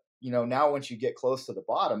go to, now once you get close to the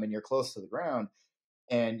bottom and you're close to the ground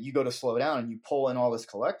and you go to slow down and you pull in all this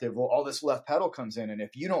collective, well, all this left pedal comes in. And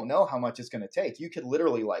if you don't know how much it's going to take, you could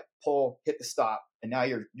literally like pull, hit the stop, and now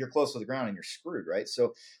you're close to the ground and you're screwed. Right.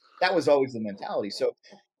 So that was always the mentality. So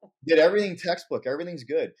did everything textbook, everything's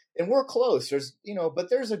good. And we're close. There's, but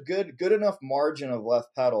there's a good enough margin of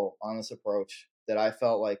left pedal on this approach that I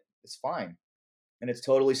felt like it's fine. And it's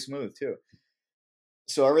totally smooth too.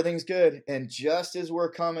 So everything's good. And just as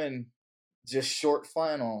we're coming, just short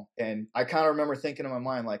final, and I kind of remember thinking in my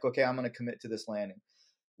mind, like, okay, I'm going to commit to this landing.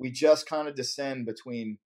 We just kind of descend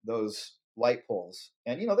between those light poles.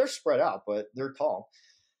 And, they're spread out, but they're tall.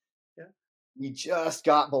 Yeah. We just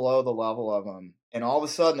got below the level of them. And all of a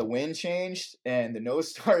sudden the wind changed and the nose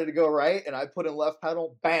started to go right. And I put in left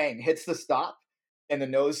pedal, bang, hits the stop, and the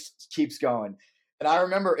nose keeps going. And I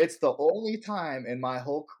remember it's the only time in my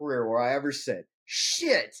whole career where I ever said,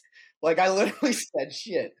 shit. Like I literally said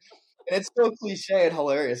shit. And it's so cliche and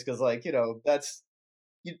hilarious because, like, that's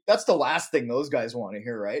the last thing those guys want to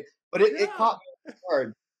hear, right? But it caught me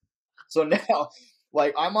hard. So now,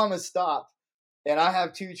 like, I'm on the stop, and I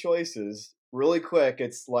have two choices really quick.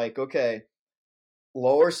 It's like, okay,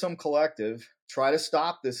 lower some collective, try to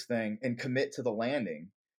stop this thing, and commit to the landing.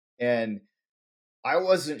 And I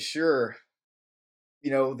wasn't sure,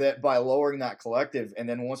 that by lowering that collective, and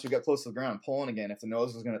then once we got close to the ground, pulling again, if the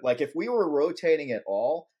nose was going to, like, if we were rotating at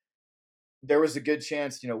all, there was a good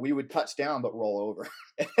chance, we would touch down but roll over.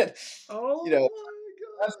 And, my God,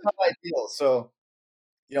 that's not ideal. So,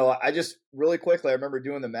 I just really quickly, I remember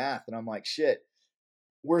doing the math, and I'm like, shit,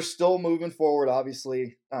 we're still moving forward.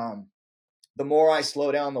 Obviously, the more I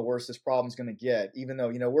slow down, the worse this problem's going to get. Even though,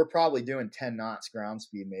 we're probably doing 10 knots ground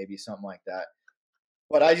speed, maybe something like that.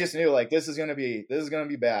 But I just knew like this is going to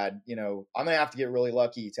be bad. I'm going to have to get really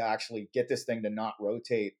lucky to actually get this thing to not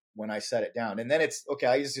rotate when I set it down. And then it's okay.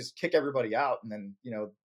 I just kick everybody out and then,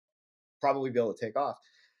 probably be able to take off.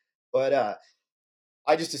 But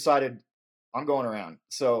I just decided I'm going around.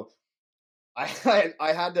 So I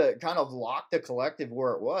had to kind of lock the collective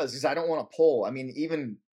where it was because I don't want to pull. I mean,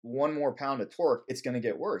 even one more pound of torque, it's going to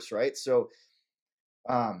get worse. Right. So,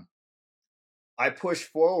 I push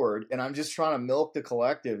forward and I'm just trying to milk the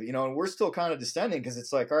collective, and we're still kind of descending because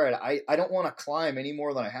it's like, all right, I don't want to climb any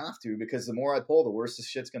more than I have to because the more I pull, the worse this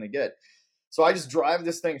shit's going to get. So I just drive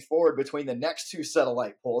this thing forward between the next two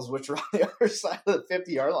satellite poles, which are on the other side of the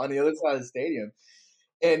 50-yard line, on the other side of the stadium.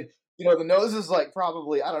 And, the nose is like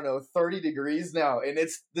probably, I don't know, 30 degrees now. And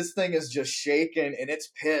this thing is just shaking and it's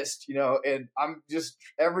pissed, and I'm just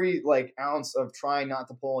every like ounce of trying not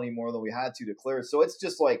to pull any more than we had to clear it. So it's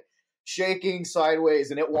just like shaking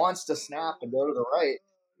sideways and it wants to snap and go to the right.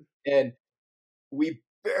 And we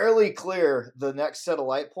barely clear the next set of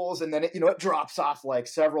light poles. And then it drops off like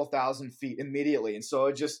several thousand feet immediately. And so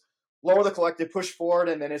it just lower the collective, push forward.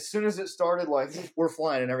 And then as soon as it started, like we're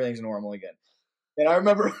flying and everything's normal again. And I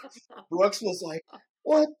remember Brooks was like,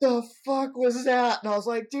 what the fuck was that? And I was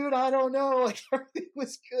like, dude, I don't know. Like, everything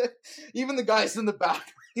was good. Even the guys in the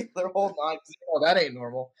back, they're holding on. Oh, that ain't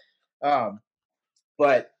normal.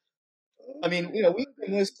 But, I mean, we've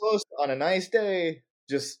been this close on a nice day,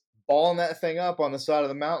 just balling that thing up on the side of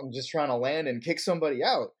the mountain, just trying to land and kick somebody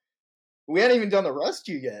out. We hadn't even done the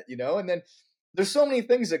rescue yet, and then there's so many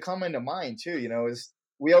things that come into mind, too, is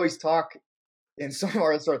we always talk in some of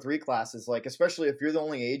our SR3 classes, like especially if you're the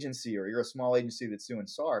only agency or you're a small agency that's doing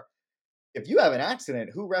SAR, if you have an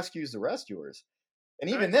accident, who rescues the rescuers? And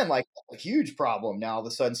even then, like a huge problem now all of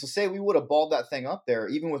a sudden. So say we would have balled that thing up there,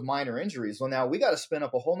 even with minor injuries. Well, now we got to spin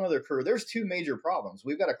up a whole nother crew. There's two major problems.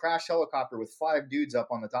 We've got a crash helicopter with 5 dudes up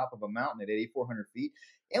on the top of a mountain at 8,400 feet,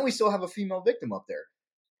 and we still have a female victim up there.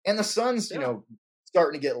 And the sun's,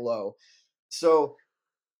 starting to get low. So,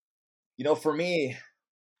 for me,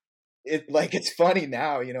 it's funny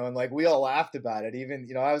now, and like we all laughed about it. Even,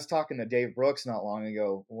 I was talking to Dave Brooks not long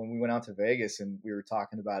ago when we went out to Vegas and we were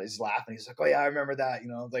talking about it. He's laughing. He's like, oh yeah, I remember that.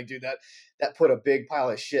 Like, dude, that put a big pile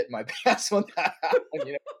of shit in my pants when that happened,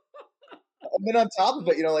 And then on top of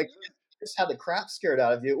it, like you just had the crap scared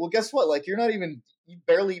out of you. Well, guess what? Like you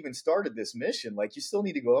barely even started this mission. Like you still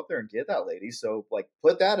need to go up there and get that lady. So like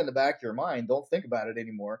put that in the back of your mind. Don't think about it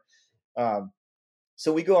anymore.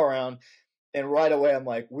 So we go around. And right away, I'm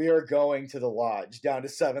like, we are going to the lodge down to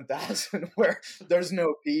 7,000 where there's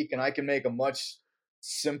no peak and I can make a much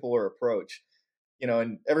simpler approach,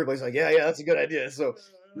 and everybody's like, yeah, that's a good idea. So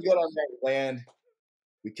we go down there, land,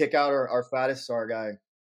 we kick out our fattest SAR guy.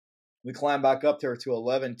 We climb back up there to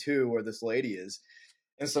 11.2 where this lady is.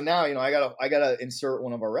 And so now, I gotta insert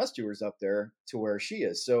one of our rescuers up there to where she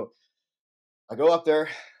is. So I go up there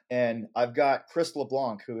and I've got Chris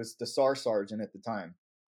LeBlanc, who is the SAR sergeant at the time.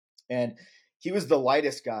 And he was the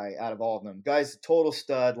lightest guy out of all of them. Guy's a total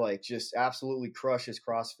stud, like just absolutely crushes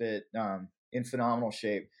CrossFit, in phenomenal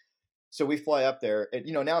shape. So we fly up there, and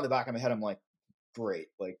now in the back of my head, I'm like, great.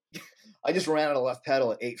 Like I just ran out of left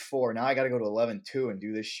pedal at 8.4. Now I got to go to 11.2 and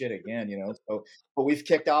do this shit again, So, but we've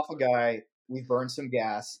kicked off a guy. We've burned some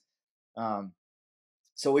gas.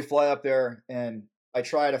 So we fly up there, and I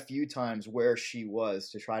tried a few times where she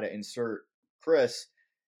was to try to insert Chris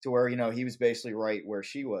to where, he was basically right where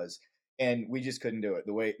she was. And we just couldn't do it.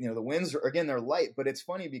 The way, the winds are, again, they're light, but it's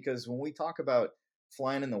funny because when we talk about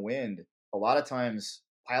flying in the wind, a lot of times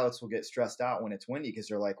pilots will get stressed out when it's windy because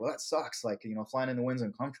they're like, well, that sucks. Like, flying in the wind's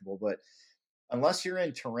uncomfortable. But unless you're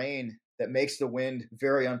in terrain that makes the wind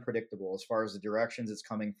very unpredictable as far as the directions it's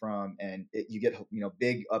coming from, and you get,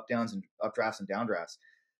 big up downs and updrafts and downdrafts,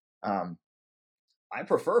 I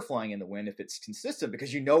prefer flying in the wind if it's consistent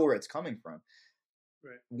because you know where it's coming from.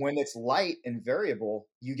 Right. When it's light and variable,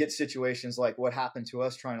 you get situations like what happened to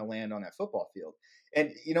us trying to land on that football field. And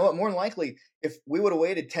you know what? More than likely, if we would have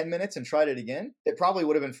waited 10 minutes and tried it again, it probably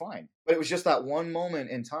would have been fine. But it was just that one moment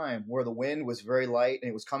in time where the wind was very light and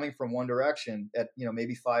it was coming from one direction at,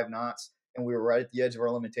 maybe 5 knots. And we were right at the edge of our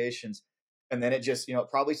limitations. And then it just, it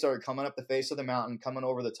probably started coming up the face of the mountain, coming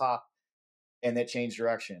over the top, and it changed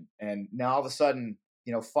direction. And now all of a sudden,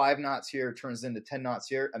 5 knots here turns into 10 knots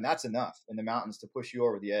here, and that's enough in the mountains to push you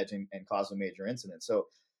over the edge and cause a major incident. So,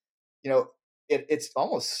 it's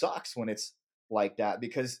almost sucks when it's like that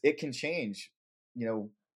because it can change,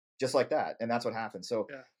 just like that. And that's what happened. So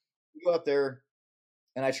we go up there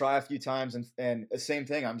and I try a few times and the same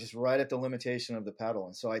thing. I'm just right at the limitation of the pedal.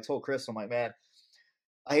 And so I told Chris, I'm like, man,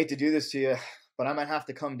 I hate to do this to you, but I might have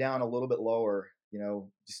to come down a little bit lower,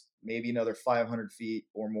 just maybe another 500 feet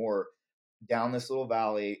or more down this little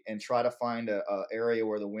valley and try to find a area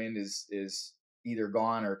where the wind is either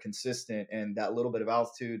gone or consistent, and that little bit of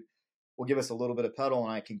altitude will give us a little bit of pedal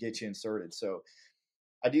and I can get you inserted. So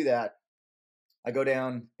I do that. I go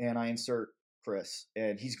down and I insert Chris,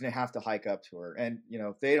 and he's going to have to hike up to her. And,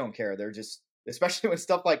 they don't care. They're just, especially when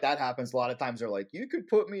stuff like that happens, a lot of times they're like, you could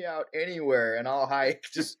put me out anywhere and I'll hike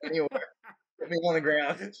just anywhere. Put me on the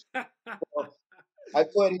ground. So I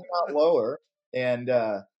put him out lower,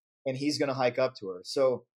 and he's going to hike up to her.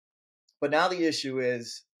 So, but now the issue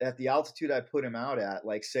is at the altitude I put him out at,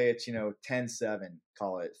 like say it's, 10.7,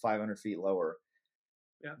 call it 500 feet lower.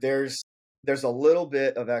 Yeah. There's a little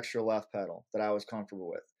bit of extra left pedal that I was comfortable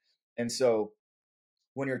with. And so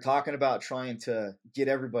when you're talking about trying to get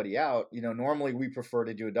everybody out, normally we prefer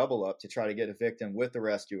to do a double up to try to get a victim with the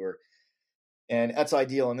rescuer. And that's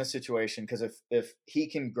ideal in this situation because if he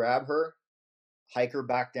can grab her, hike her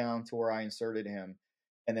back down to where I inserted him,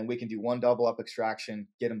 and then we can do one double up extraction,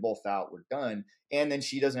 get them both out, we're done. And then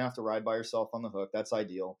she doesn't have to ride by herself on the hook. That's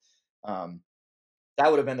ideal. That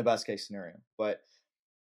would have been the best case scenario. But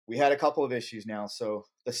we had a couple of issues now. So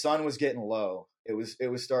the sun was getting low. It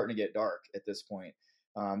was starting to get dark at this point.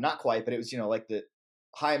 Not quite, but it was, like the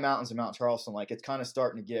high mountains of Mount Charleston, like it's kind of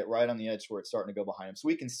starting to get right on the edge where it's starting to go behind him. So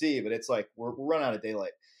we can see, but it's like we're running out of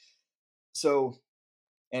daylight. So,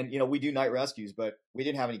 and we do night rescues, but we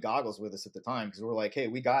didn't have any goggles with us at the time because we're like, hey,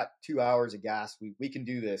 we got 2 hours of gas. We can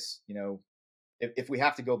do this. If we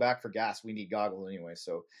have to go back for gas, we need goggles anyway.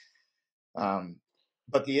 So,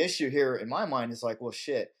 but the issue here in my mind is like, well,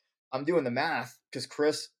 shit, I'm doing the math because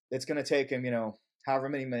Chris, it's going to take him, however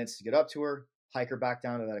many minutes to get up to her, hike her back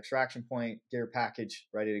down to that extraction point, get her package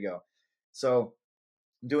ready to go. So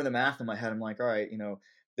I'm doing the math in my head. I'm like, all right,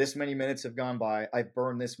 this many minutes have gone by. I've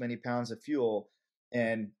burned this many pounds of fuel,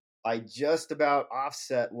 and I just about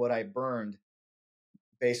offset what I burned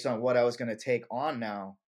based on what I was going to take on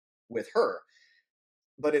now with her.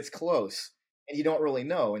 But it's close, and you don't really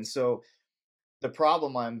know. And so the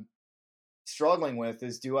problem I'm struggling with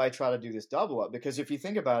is, do I try to do this double up? Because if you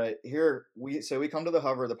think about it, here we come to the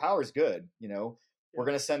hover, the power's good, we're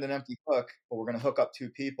going to send an empty hook, but we're going to hook up 2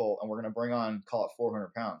 people and we're going to bring on, call it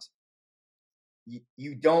 400 pounds.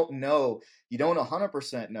 You don't know, you don't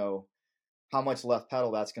 100% know how much left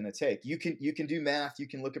pedal that's going to take. You can do math, you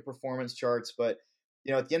can look at performance charts, but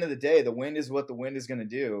at the end of the day, the wind is what the wind is going to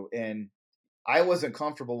do. And I wasn't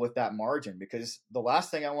comfortable with that margin because the last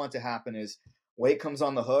thing I want to happen is weight comes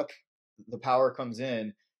on the hook, the power comes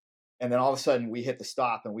in, and then all of a sudden we hit the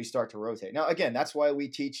stop and we start to rotate. Now, again, that's why we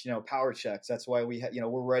teach, power checks. That's why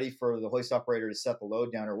we're ready for the hoist operator to set the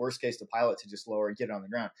load down, or worst case, the pilot to just lower and get it on the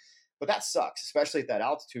ground. But that sucks, especially at that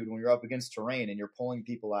altitude when you're up against terrain and you're pulling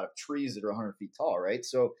people out of trees that are 100 feet tall, right?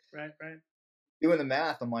 So right. Doing the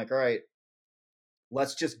math, I'm like, all right,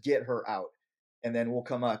 let's just get her out, and then we'll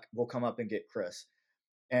come up and get Chris.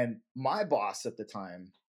 And my boss at the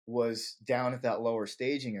time was down at that lower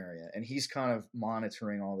staging area, and he's kind of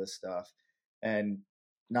monitoring all this stuff, and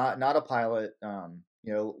not a pilot,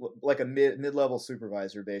 like a mid-level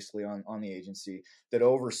supervisor basically on the agency that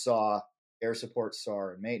oversaw air support,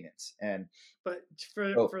 SAR, and maintenance. But for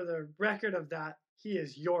the record of that, he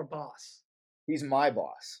is your boss. He's my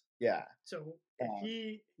boss. Yeah. So if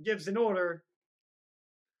he gives an order,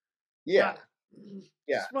 yeah.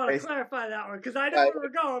 Just want to clarify that one because I know where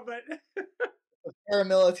we're going, but a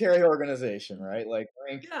paramilitary organization, right? Like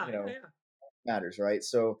rank, matters, right?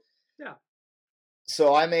 So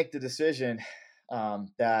So I make the decision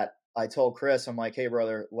that I told Chris, I'm like, hey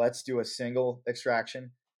brother, let's do a single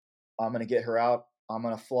extraction. I'm going to get her out. I'm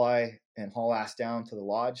going to fly and haul ass down to the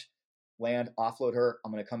lodge, land, offload her.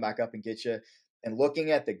 I'm going to come back up and get you. And looking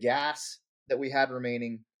at the gas that we had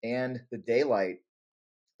remaining and the daylight,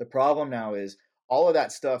 the problem now is all of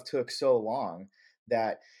that stuff took so long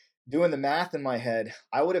that doing the math in my head,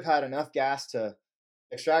 I would have had enough gas to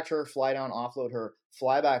extract her, fly down, offload her,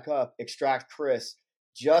 fly back up, extract Chris,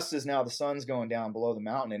 just as now the sun's going down below the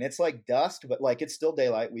mountain. And it's like dusk, but like it's still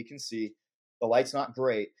daylight. We can see the light's not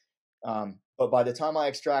great. But by the time I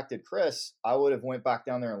extracted Chris, I would have went back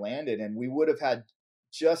down there and landed, and we would have had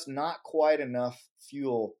just not quite enough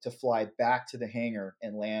fuel to fly back to the hangar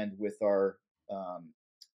and land with our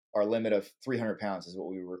limit of 300 pounds is what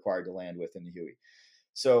we were required to land with in the Huey.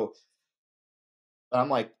 So I'm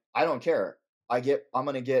like, I don't care. I'm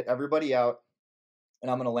going to get everybody out,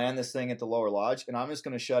 and I'm going to land this thing at the lower lodge, and I'm just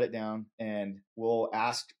going to shut it down, and we'll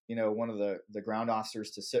ask, one of the ground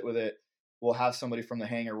officers to sit with it. We'll have somebody from the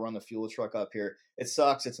hangar run the fuel truck up here. It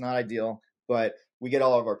sucks. It's not ideal, but we get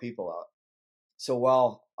all of our people out. So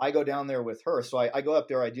while I go down there with her, so I go up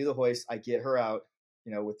there, I do the hoist, I get her out,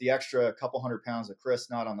 with the extra couple hundred pounds of Chris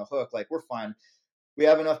not on the hook, like we're fine. We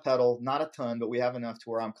have enough pedal, not a ton, but we have enough to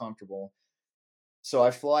where I'm comfortable. So I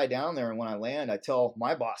fly down there, and when I land, I tell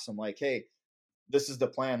my boss, I'm like, hey, this is the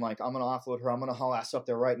plan. Like, I'm going to offload her. I'm going to haul ass up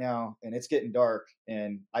there right now, and it's getting dark,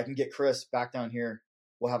 and I can get Chris back down here.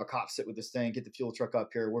 We'll have a cop sit with this thing, get the fuel truck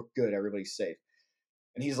up here. We're good. Everybody's safe.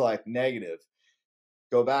 And he's like, negative.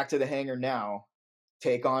 Go back to the hangar now,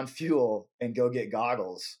 take on fuel, and go get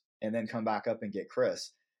goggles, and then come back up and get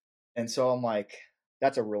Chris. And so I'm like,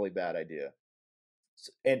 that's a really bad idea.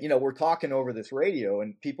 And, we're talking over this radio,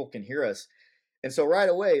 and people can hear us. And so right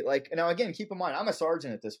away, like, now again, keep in mind, I'm a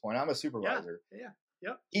sergeant at this point. I'm a supervisor. Yeah.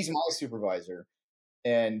 Yep. He's my supervisor.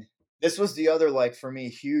 And this was the other, like, for me,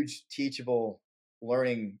 huge teachable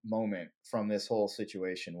learning moment from this whole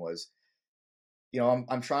situation was,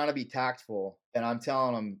 I'm trying to be tactful, and I'm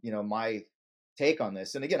telling them, my take on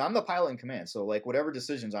this. And again, I'm the pilot in command, so like whatever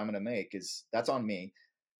decisions I'm going to make that's on me.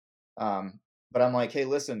 But I'm like, hey,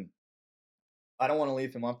 listen, I don't want to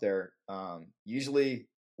leave him up there. Usually,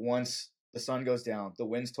 once the sun goes down, the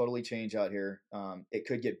winds totally change out here. It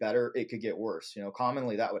could get better, it could get worse.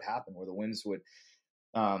 Commonly that would happen where the winds would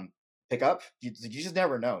pick up. You just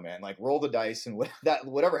never know, man. Like, roll the dice, and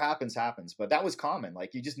whatever happens happens. But that was common.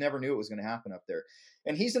 Like, you just never knew it was going to happen up there.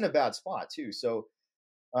 And he's in a bad spot too. So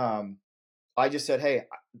I just said, hey,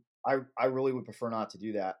 I really would prefer not to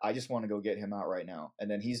do that. I just want to go get him out right now. And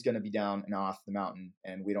then he's going to be down and off the mountain,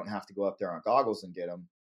 and we don't have to go up there on goggles and get him.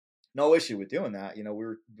 No issue with doing that.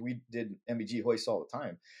 We did MBG hoists all the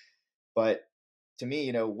time. But to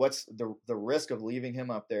me, what's the risk of leaving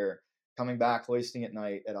him up there, coming back, hoisting at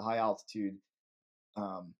night at a high altitude,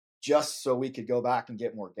 just so we could go back and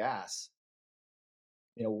get more gas?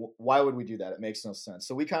 Why would we do that? It makes no sense.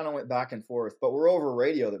 So we kind of went back and forth, but we're over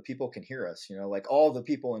radio that people can hear us, like all the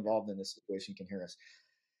people involved in this situation can hear us.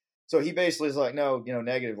 So he basically is like, no,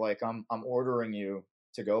 negative. Like, I'm ordering you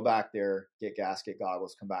to go back there, get gas, get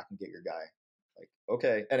goggles, come back and get your guy. Like,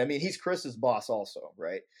 okay. And I mean, he's Chris's boss also,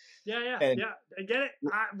 right? Yeah. I get it.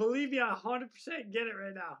 I believe you 100% get it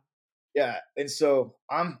right now. Yeah. And so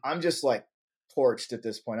I'm just like torched at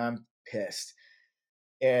this point. I'm pissed.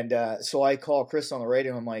 And so I call Chris on the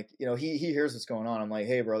radio. I'm like, he hears what's going on. I'm like,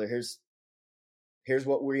 hey, brother, here's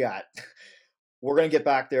what we got. We're going to get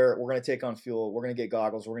back there. We're going to take on fuel. We're going to get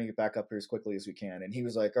goggles. We're going to get back up here as quickly as we can. And he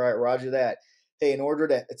was like, all right, roger that. Hey, in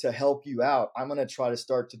order to help you out, I'm going to try to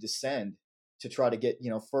start to descend to try to get,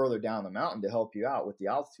 further down the mountain to help you out with the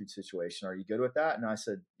altitude situation. Are you good with that? And I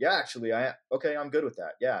said, yeah, actually, okay, I'm good with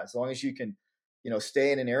that. Yeah. As long as you can,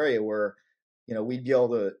 stay in an area where, we'd be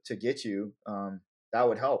able to get you, that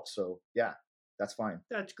would help. So yeah, that's fine.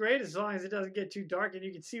 That's great, as long as it doesn't get too dark and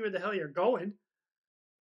you can see where the hell you're going.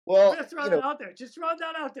 Well, just throw that out there. Just throw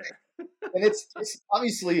that out there. And it's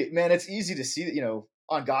obviously, man, it's easy to see that,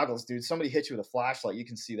 on goggles, dude. Somebody hits you with a flashlight, you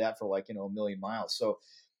can see that for like, a million miles.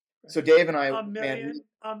 So Dave and I, a million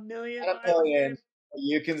miles,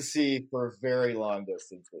 you can see for very long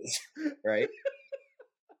distances, right?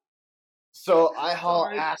 So I haul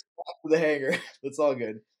ass back to the hangar. That's all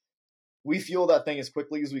good. We fuel that thing as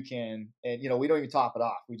quickly as we can. And, we don't even top it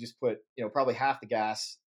off. We just put, probably half the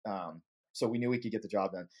gas. So we knew we could get the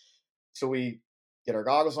job done. So we get our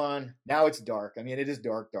goggles on. Now it's dark. I mean, it is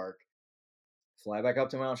dark. Fly back up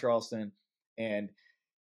to Mount Charleston. And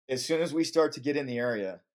as soon as we start to get in the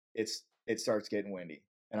area, it starts getting windy.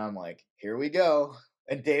 And I'm like, here we go.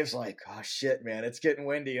 And Dave's like, oh shit, man, it's getting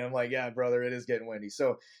windy. And I'm like, yeah, brother, it is getting windy.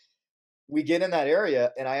 So we get in that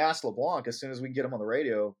area, and I asked LeBlanc as soon as we can get him on the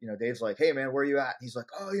radio, Dave's like, hey man, where are you at? And he's like,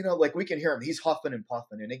 oh, like we can hear him. He's huffing and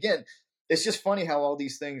puffing. And again, it's just funny how all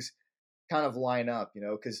these things kind of line up,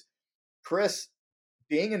 because Chris,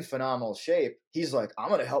 being in phenomenal shape, he's like, I'm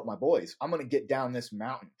going to help my boys. I'm going to get down this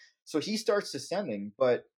mountain. So he starts descending,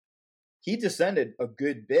 but he descended a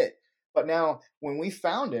good bit. But now when we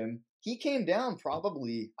found him, he came down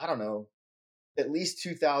probably, I don't know, at least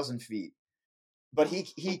 2,000 feet. But he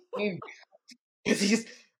came, because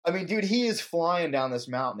dude, he is flying down this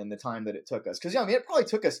mountain in the time that it took us. Because, it probably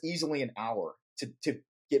took us easily an hour to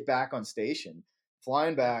get back on station,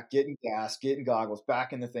 flying back, getting gas, getting goggles,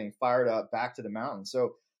 back in the thing, fired up, back to the mountain.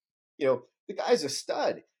 So, the guy's a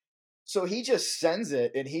stud. So he just sends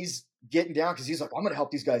it, and he's getting down because he's like, I'm going to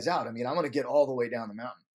help these guys out. I'm going to get all the way down the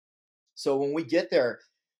mountain. So when we get there,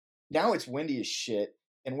 now it's windy as shit.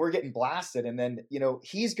 And we're getting blasted. And then,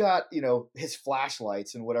 he's got, his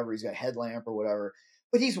flashlights and whatever. He's got a headlamp or whatever.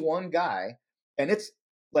 But he's one guy. And it's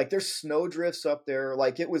like there's snow drifts up there.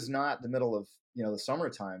 Like, it was not the middle of, the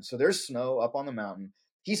summertime. So there's snow up on the mountain.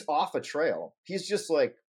 He's off a trail. He's just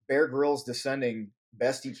like Bear Grylls descending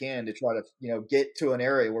best he can to try to, get to an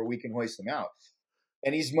area where we can hoist him out.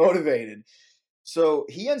 And he's motivated. So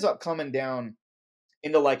he ends up coming down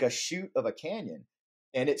into like a chute of a canyon.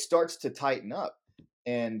 And it starts to tighten up.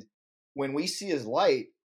 And when we see his light,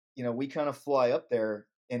 we kind of fly up there,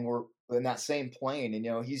 and we're in that same plane,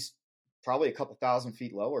 and, he's probably a couple thousand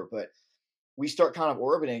feet lower, but we start kind of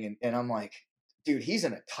orbiting, and I'm like, dude, he's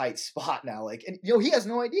in a tight spot now. Like, and, he has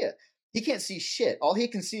no idea. He can't see shit. All he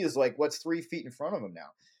can see is like what's 3 feet in front of him now.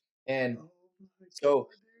 And so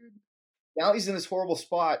now he's in this horrible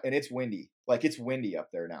spot, and it's windy. Like, it's windy up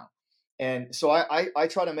there now. And so I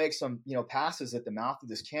try to make some, passes at the mouth of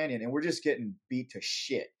this canyon, and we're just getting beat to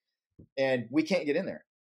shit. And we can't get in there.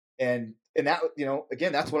 And that,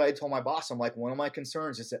 again, that's what I told my boss. I'm like, one of my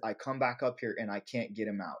concerns is that I come back up here and I can't get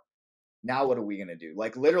him out. Now what are we going to do?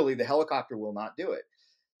 Like literally the helicopter will not do it.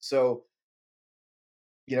 So,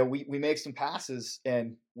 we make some passes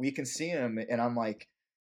and we can see him. And I'm like,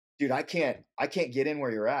 dude, I can't get in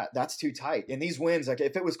where you're at. That's too tight. And these winds, like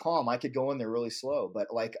if it was calm, I could go in there really slow, but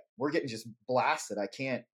like we're getting just blasted. I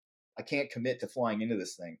can't commit to flying into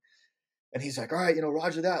this thing. And he's like, all right,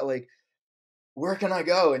 Roger that. Like, where can I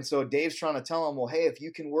go? And so Dave's trying to tell him, well, hey, if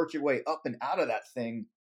you can work your way up and out of that thing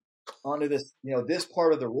onto this, this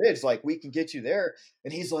part of the ridge, like we can get you there.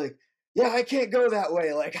 And he's like, yeah, I can't go that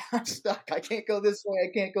way. Like I'm stuck. I can't go this way.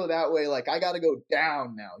 I can't go that way. Like I got to go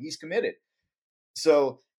down now. He's committed.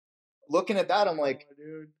 So looking at that, I'm like,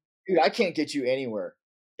 dude, I can't get you anywhere.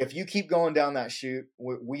 If you keep going down that chute,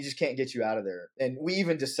 we just can't get you out of there. And we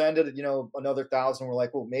even descended, another 1,000. We're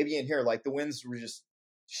like, well, maybe in here, like the winds were just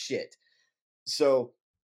shit. So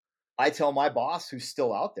I tell my boss who's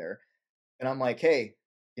still out there, and I'm like, hey,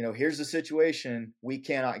 here's the situation. We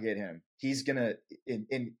cannot get him. He's going to,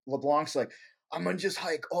 in LeBlanc's like, I'm going to just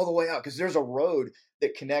hike all the way out. Cause there's a road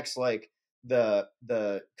that connects like the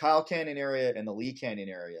Kyle Canyon area and the Lee Canyon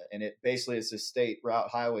area. And it basically is a state route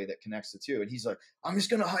highway that connects the two. And he's like, I'm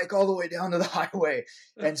just going to hike all the way down to the highway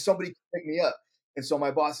and somebody can pick me up. And so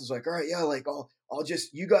my boss is like, all right, yeah, like I'll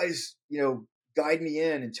just, you guys, guide me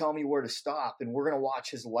in and tell me where to stop. And we're going to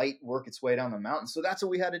watch his light work its way down the mountain. So that's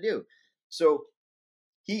what we had to do. So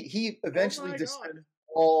he eventually descended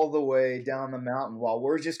all the way down the mountain while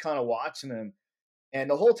we're just kind of watching him. And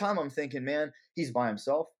the whole time I'm thinking, man, he's by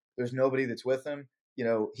himself. There's nobody that's with him.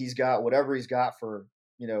 He's got whatever he's got for,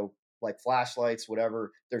 like flashlights,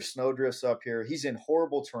 whatever. There's snow drifts up here. He's in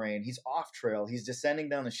horrible terrain. He's off trail. He's descending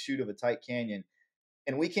down the chute of a tight canyon.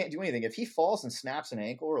 And we can't do anything. If he falls and snaps an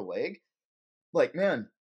ankle or a leg, like, man,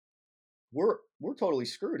 we're totally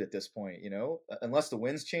screwed at this point, unless the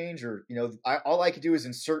winds change or, all I could do is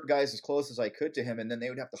insert guys as close as I could to him. And then they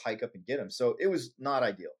would have to hike up and get him. So it was not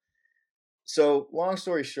ideal. So long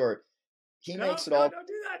story short, he makes it all. Don't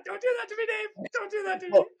do that. Don't do that to me, Dave. Don't do that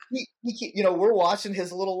to me. He, we're watching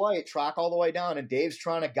his little light track all the way down and Dave's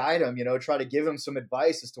trying to guide him, try to give him some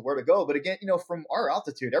advice as to where to go. But again, from our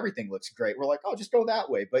altitude, everything looks great. We're like, oh, just go that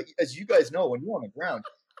way. But as you guys know, when you're on the ground,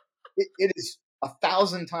 it is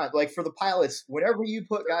 1,000 times like for the pilots, whenever you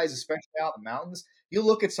put guys, especially out in the mountains, you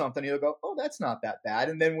look at something, you'll go, oh, that's not that bad.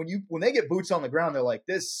 And then when they get boots on the ground, they're like,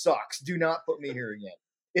 this sucks. Do not put me here again.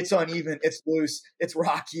 It's uneven. It's loose. It's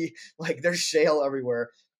rocky. Like there's shale everywhere.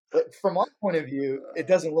 But from our point of view, it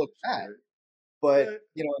doesn't look bad. But,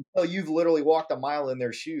 until you've literally walked a mile in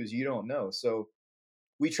their shoes, you don't know. So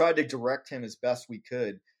we tried to direct him as best we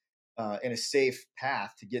could in a safe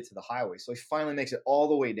path to get to the highway. So he finally makes it all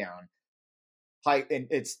the way down. Hike, and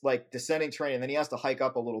it's like descending terrain, and then he has to hike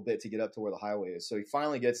up a little bit to get up to where the highway is. So he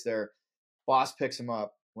finally gets there. Boss picks him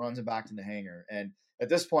up, runs him back to the hangar. And at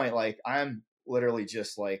this point, like I'm literally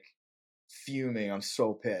just like fuming. I'm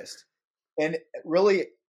so pissed. And really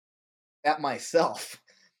at myself,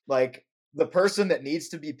 like the person that needs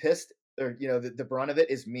to be pissed or, the brunt of it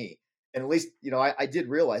is me. And at least, I did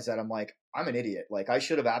realize that. I'm like, I'm an idiot. Like I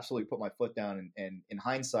should have absolutely put my foot down and in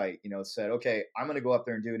hindsight, said, okay, I'm going to go up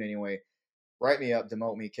there and do it anyway. Write me up,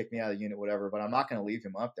 demote me, kick me out of the unit, whatever. But I'm not going to leave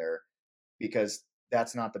him up there because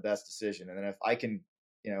that's not the best decision. And then if I can,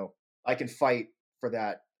 I can fight for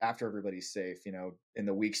that after everybody's safe, in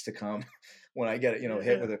the weeks to come when I get,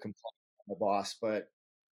 hit with a complaint from the boss. But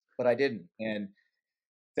I didn't. And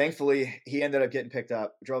thankfully he ended up getting picked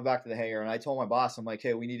up, drove back to the hangar. And I told my boss, I'm like,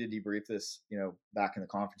 hey, we need to debrief this, back in the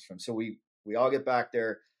conference room. So we all get back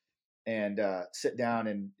there and sit down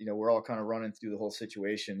and, we're all kind of running through the whole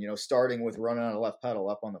situation, starting with running on a left pedal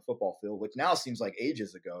up on the football field, which now seems like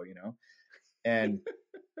ages ago, and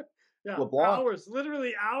yeah, LeBlanc,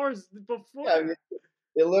 literally hours before. Yeah, I mean,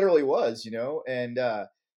 it literally was, and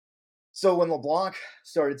so when LeBlanc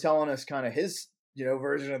started telling us kind of his,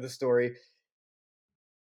 version of the story,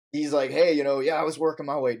 he's like, hey, yeah, I was working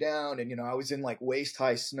my way down and, I was in like waist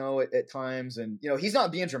high snow at times. And, he's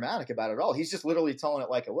not being dramatic about it at all. He's just literally telling it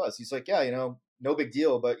like it was. He's like, yeah, no big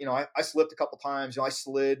deal. But, I slipped a couple times, I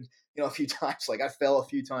slid, a few times, like I fell a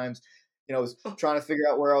few times, I was trying to figure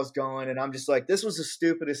out where I was going. And I'm just like, this was the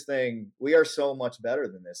stupidest thing. We are so much better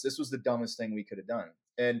than this. This was the dumbest thing we could have done.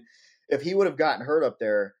 And if he would have gotten hurt up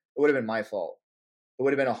there, it would have been my fault. It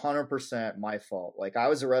would have been 100% my fault. Like I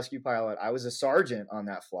was a rescue pilot. I was a sergeant on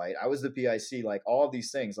that flight. I was the PIC, like all of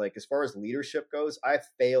these things. Like as far as leadership goes, I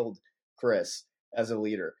failed Chris as a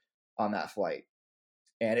leader on that flight.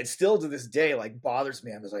 And it still to this day, like bothers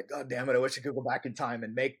me. I was like, God damn it. I wish I could go back in time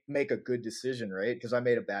and make a good decision. Right. Cause I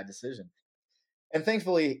made a bad decision. And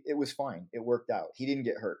thankfully it was fine. It worked out. He didn't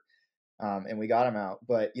get hurt. And we got him out.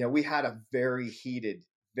 But, we had a very heated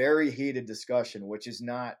discussion, which is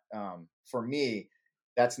not, for me,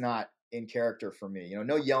 that's not in character for me,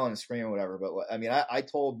 no yelling and screaming or whatever. But I mean, I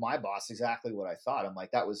told my boss exactly what I thought. I'm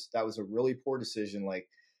like, that was a really poor decision. Like,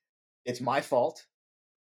 it's my fault.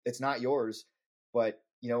 It's not yours. But,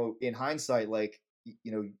 in hindsight, like,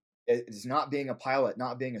 it's not being a pilot,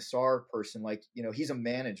 not being a SAR person. Like, he's a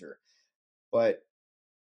manager, but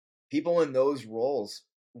people in those roles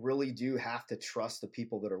really do have to trust the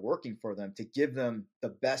people that are working for them to give them the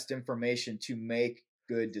best information to make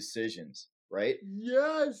good decisions, right?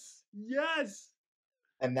 Yes.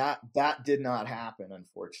 And that did not happen,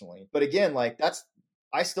 unfortunately. But again, like,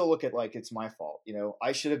 I still look at like it's my fault.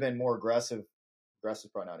 I should have been more aggressive. Aggressive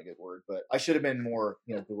is probably not a good word, but I should have been more,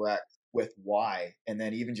 direct with why, and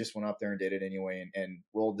then even just went up there and did it anyway, and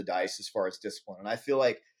rolled the dice as far as discipline. And I feel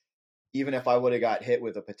like even if I would have got hit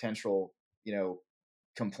with a potential,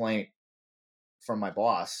 complaint from my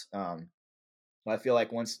boss, I feel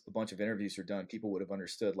like once a bunch of interviews are done, people would have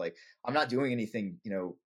understood, like, I'm not doing anything,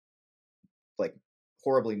 like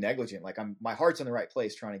horribly negligent. Like, my heart's in the right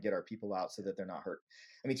place trying to get our people out so that they're not hurt.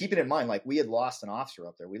 I mean, keep it in mind, like, we had lost an officer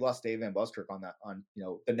up there. We lost Dave Van Buskirk on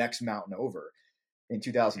the next mountain over in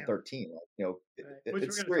 2013. Like, which it's we're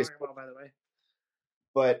going serious. to talk about, by the way.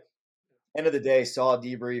 But end of the day, saw a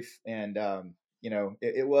debrief, and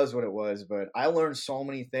it was what it was. But I learned so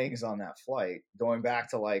many things on that flight, going back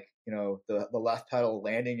to like the left pedal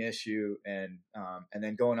landing issue, and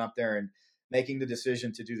then going up there and making the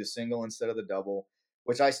decision to do the single instead of the double,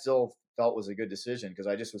 which I still felt was a good decision, because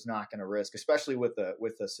I just was not going to risk, especially with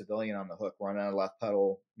a civilian on the hook running on a left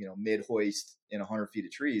pedal, mid hoist in 100 feet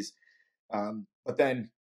of trees. But then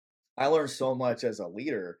I learned so much as a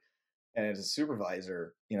leader and as a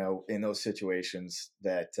supervisor, in those situations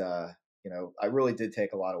that, I really did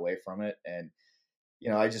take a lot away from it. And,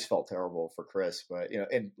 I just felt terrible for Chris, but,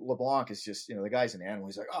 and LeBlanc is just, the guy's an animal.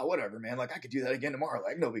 He's like, oh, whatever, man. Like, I could do that again tomorrow.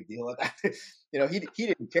 Like, no big deal. Like, he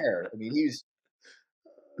didn't care. I mean,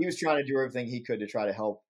 he was trying to do everything he could to try to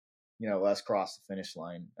help, us cross the finish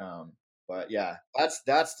line. But yeah, that's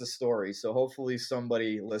the story. So hopefully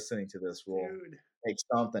somebody listening to this will take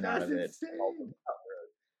something out of it. Insane.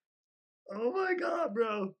 Oh my God,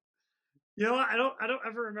 bro. You know what? I don't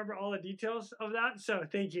ever remember all the details of that. So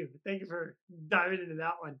thank you for diving into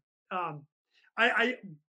that one. I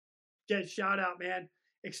get shout out, man.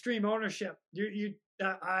 Extreme ownership.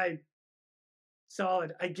 I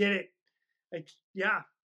solid. I get it. Like, yeah,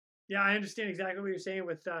 I understand exactly what you're saying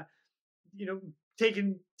with,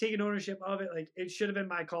 taking ownership of it. Like, it should have been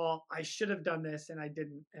my call. I should have done this, and I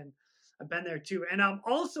didn't. And I've been there too. And I'm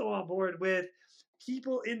also on board with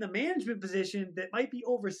people in the management position that might be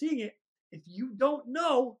overseeing it. If you don't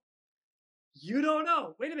know, you don't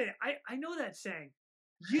know. Wait a minute. I know that saying.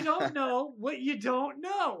 You don't know what you don't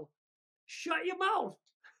know. Shut your mouth.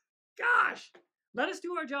 Gosh, let us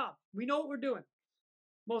do our job. We know what we're doing.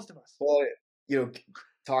 Most of us. Well,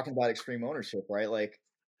 talking about extreme ownership, right? Like,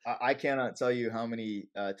 I cannot tell you how many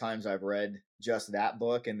times I've read just that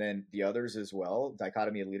book, and then the others as well,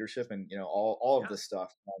 Dichotomy of Leadership, and all of this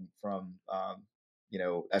stuff from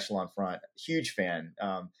Echelon Front. Huge fan.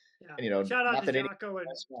 And shout out not to that Jocko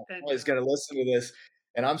anyone is going to listen to this,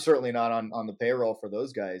 and I'm certainly not on the payroll for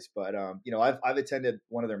those guys. But I've attended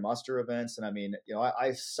one of their muster events, and I mean,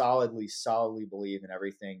 I solidly believe in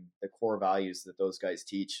everything, the core values that those guys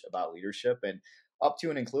teach about leadership, and up to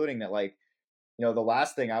and including that, like, the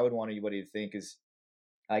last thing I would want anybody to think is,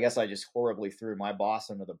 I guess I just horribly threw my boss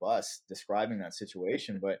under the bus describing that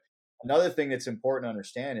situation. But another thing that's important to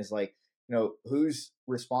understand is, like, who's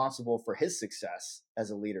responsible for his success as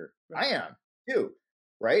a leader? Right. I am too,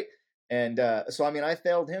 right? And so, I mean, I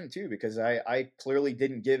failed him too, because I clearly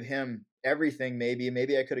didn't give him everything.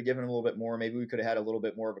 Maybe I could have given him a little bit more. Maybe we could have had a little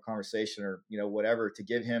bit more of a conversation, or, whatever, to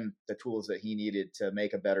give him the tools that he needed to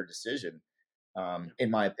make a better decision, in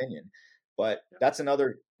my opinion. But that's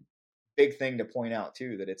another big thing to point out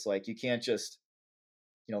too, that it's like, you can't just,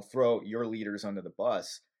 throw your leaders under the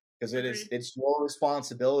bus, because it's your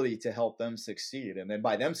responsibility to help them succeed. And then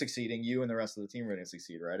by them succeeding, you and the rest of the team are going to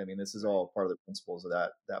succeed, right? I mean, this is all part of the principles of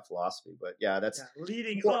that philosophy. But yeah, that's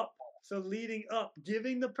leading up. So leading up,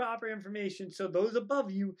 giving the proper information so those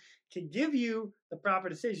above you can give you the proper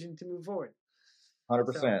decision to move forward.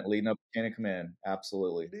 100%. Leading up the chain of command.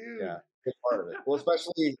 Absolutely. Dude. Yeah. Good part of it. Well,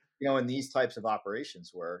 especially, in these types of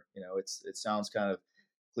operations where, it sounds kind of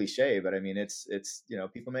cliche, but I mean, it's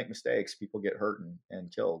people make mistakes, people get hurt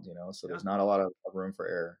and killed, so there's not a lot of room for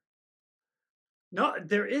error. No,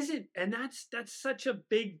 there isn't. And that's such a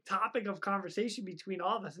big topic of conversation between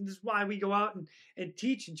all of us. And this is why we go out and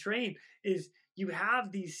teach and train, is you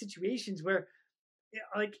have these situations where,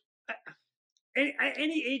 like,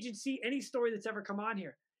 any agency, any story that's ever come on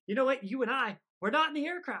here, you know what? You and I, we're not in the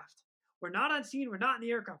aircraft. We're not on scene. We're not in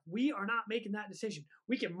the aircraft. We are not making that decision.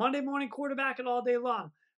 We can Monday morning quarterback it all day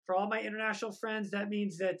long. For all my international friends, that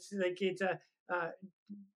means that's like it's a.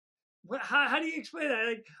 How do you explain that?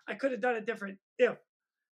 Like, I could have done it different if,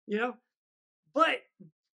 but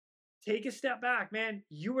take a step back, man.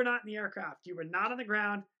 You were not in the aircraft. You were not on the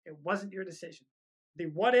ground. It wasn't your decision. The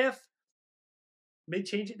what if may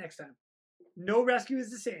change it next time. No rescue is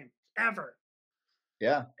the same ever.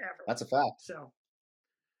 Yeah, ever. That's a fact. So,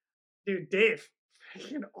 dude, Dave,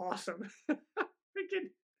 freaking awesome. Freaking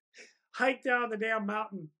hike down the damn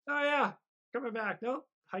mountain. Oh yeah, coming back. Nope,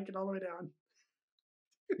 hiking all the way down.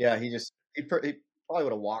 Yeah, he probably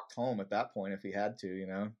would have walked home at that point if he had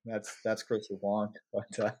to. That's Chris LeBlanc,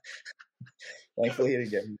 but thankfully he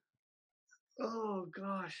didn't get. Oh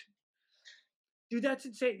gosh, dude, that's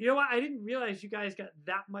insane. You know what? I didn't realize you guys got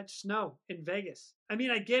that much snow in Vegas. I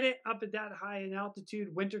mean, I get it up at that high in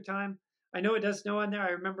altitude, wintertime. I know it does snow on there.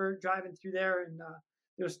 I remember driving through there and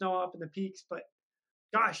there was snow up in the peaks, but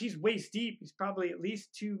gosh, he's waist deep. He's probably at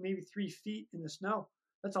least 2, maybe 3 feet in the snow.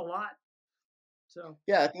 That's a lot. So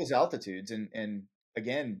yeah, at those altitudes, and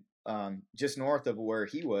again, just north of where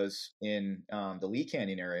he was in the Lee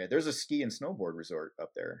Canyon area, there's a ski and snowboard resort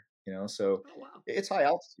up there. So oh, wow. It's high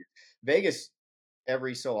altitude. Vegas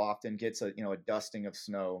every so often gets a dusting of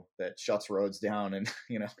snow that shuts roads down, and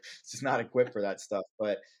it's just not equipped for that stuff.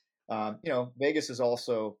 But Vegas is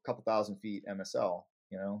also a couple thousand feet MSL.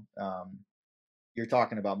 You're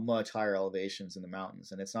talking about much higher elevations in the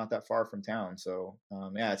mountains, and it's not that far from town. So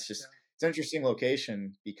it's just. Yeah. It's an interesting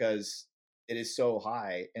location because it is so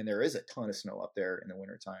high, and there is a ton of snow up there in the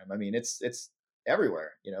wintertime. I mean, it's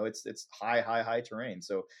everywhere. It's high terrain.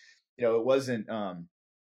 So, it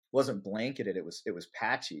wasn't blanketed. It was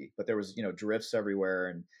patchy, but there was drifts everywhere,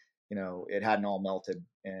 and it hadn't all melted.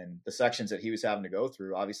 And the sections that he was having to go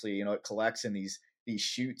through, obviously, it collects in these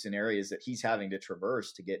chutes and areas that he's having to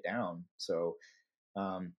traverse to get down. So,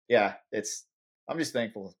 I'm just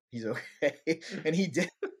thankful he's okay. And he did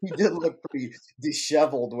look pretty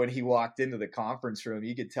disheveled when he walked into the conference room.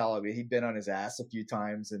 You could tell, I mean, he'd been on his ass a few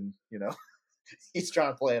times, and he's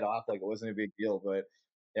trying to play it off like it wasn't a big deal. But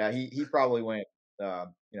yeah, he probably went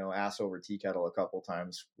ass over tea kettle a couple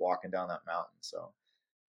times walking down that mountain. So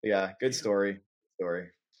yeah, good story.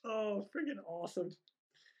 Oh, freaking awesome.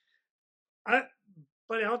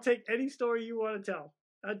 Buddy, I'll take any story you want to tell.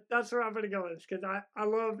 That's where I'm going to go with this, because I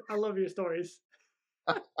love your stories.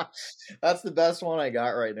 That's the best one I got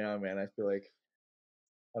right now, man. I feel like,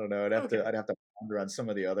 I don't know. I'd have to ponder on some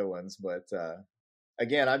of the other ones, but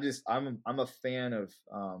again, I'm a fan of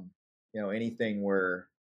anything where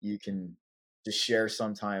you can just share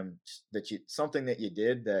something that you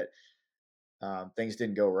did that things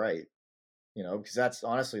didn't go right. Because that's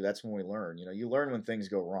when we learn. You learn when things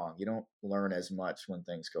go wrong. You don't learn as much when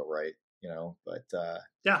things go right. But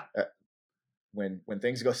yeah. When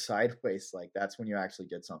things go sideways, like that's when you actually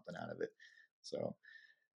get something out of it. So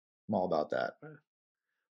I'm all about that.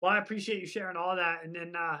 Well, I appreciate you sharing all that, and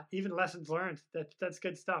then even lessons learned. That's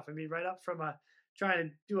good stuff. I mean, right up from trying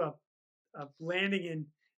to do a landing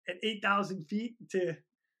at 8,000 feet to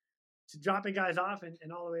dropping guys off and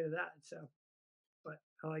all the way to that. So, but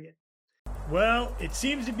I like it. Well, it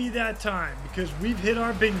seems to be that time, because we've hit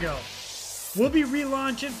our bingo. We'll be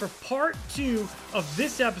relaunching for part 2 of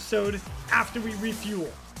this episode after we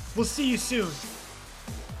refuel. We'll see you soon.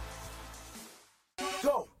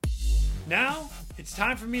 Go! Now, it's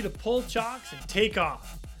time for me to pull chocks and take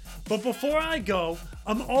off. But before I go,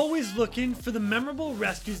 I'm always looking for the memorable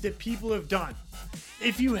rescues that people have done.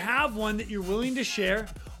 If you have one that you're willing to share,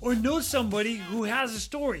 or know somebody who has a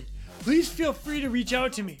story, please feel free to reach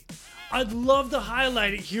out to me. I'd love to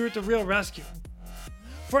highlight it here at The Real Rescue.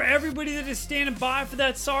 For everybody that is standing by for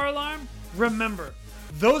that SAR alarm, remember,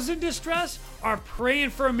 those in distress are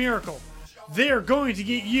praying for a miracle. They are going to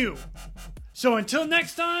get you. So until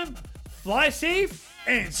next time, fly safe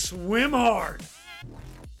and swim hard.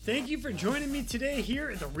 Thank you for joining me today here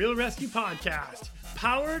at the Real Rescue Podcast,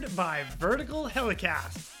 powered by Vertical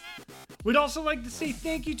Helicast. We'd also like to say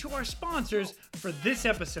thank you to our sponsors for this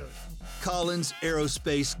episode. Collins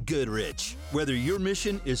Aerospace Goodrich. Whether your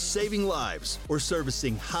mission is saving lives or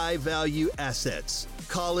servicing high-value assets,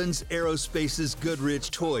 Collins Aerospace's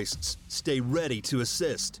Goodrich hoists stay ready to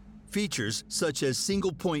assist. Features such as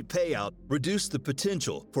single-point payout reduce the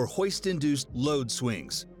potential for hoist-induced load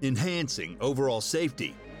swings, enhancing overall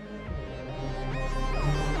safety.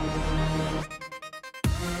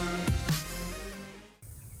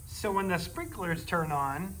 So when the sprinklers turn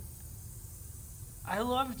on, I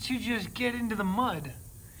love to just get into the mud.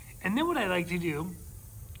 And then what I like to do,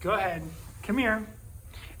 go ahead, come here,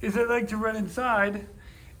 is I like to run inside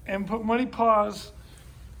and put muddy paws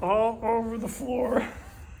all over the floor.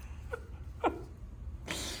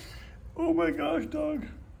 Oh my gosh, dog,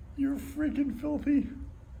 you're freaking filthy.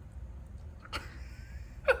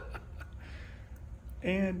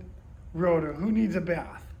 And Rhoda, who needs a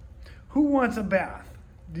bath? Who wants a bath?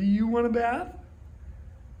 Do you want a bath?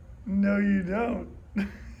 No, you don't.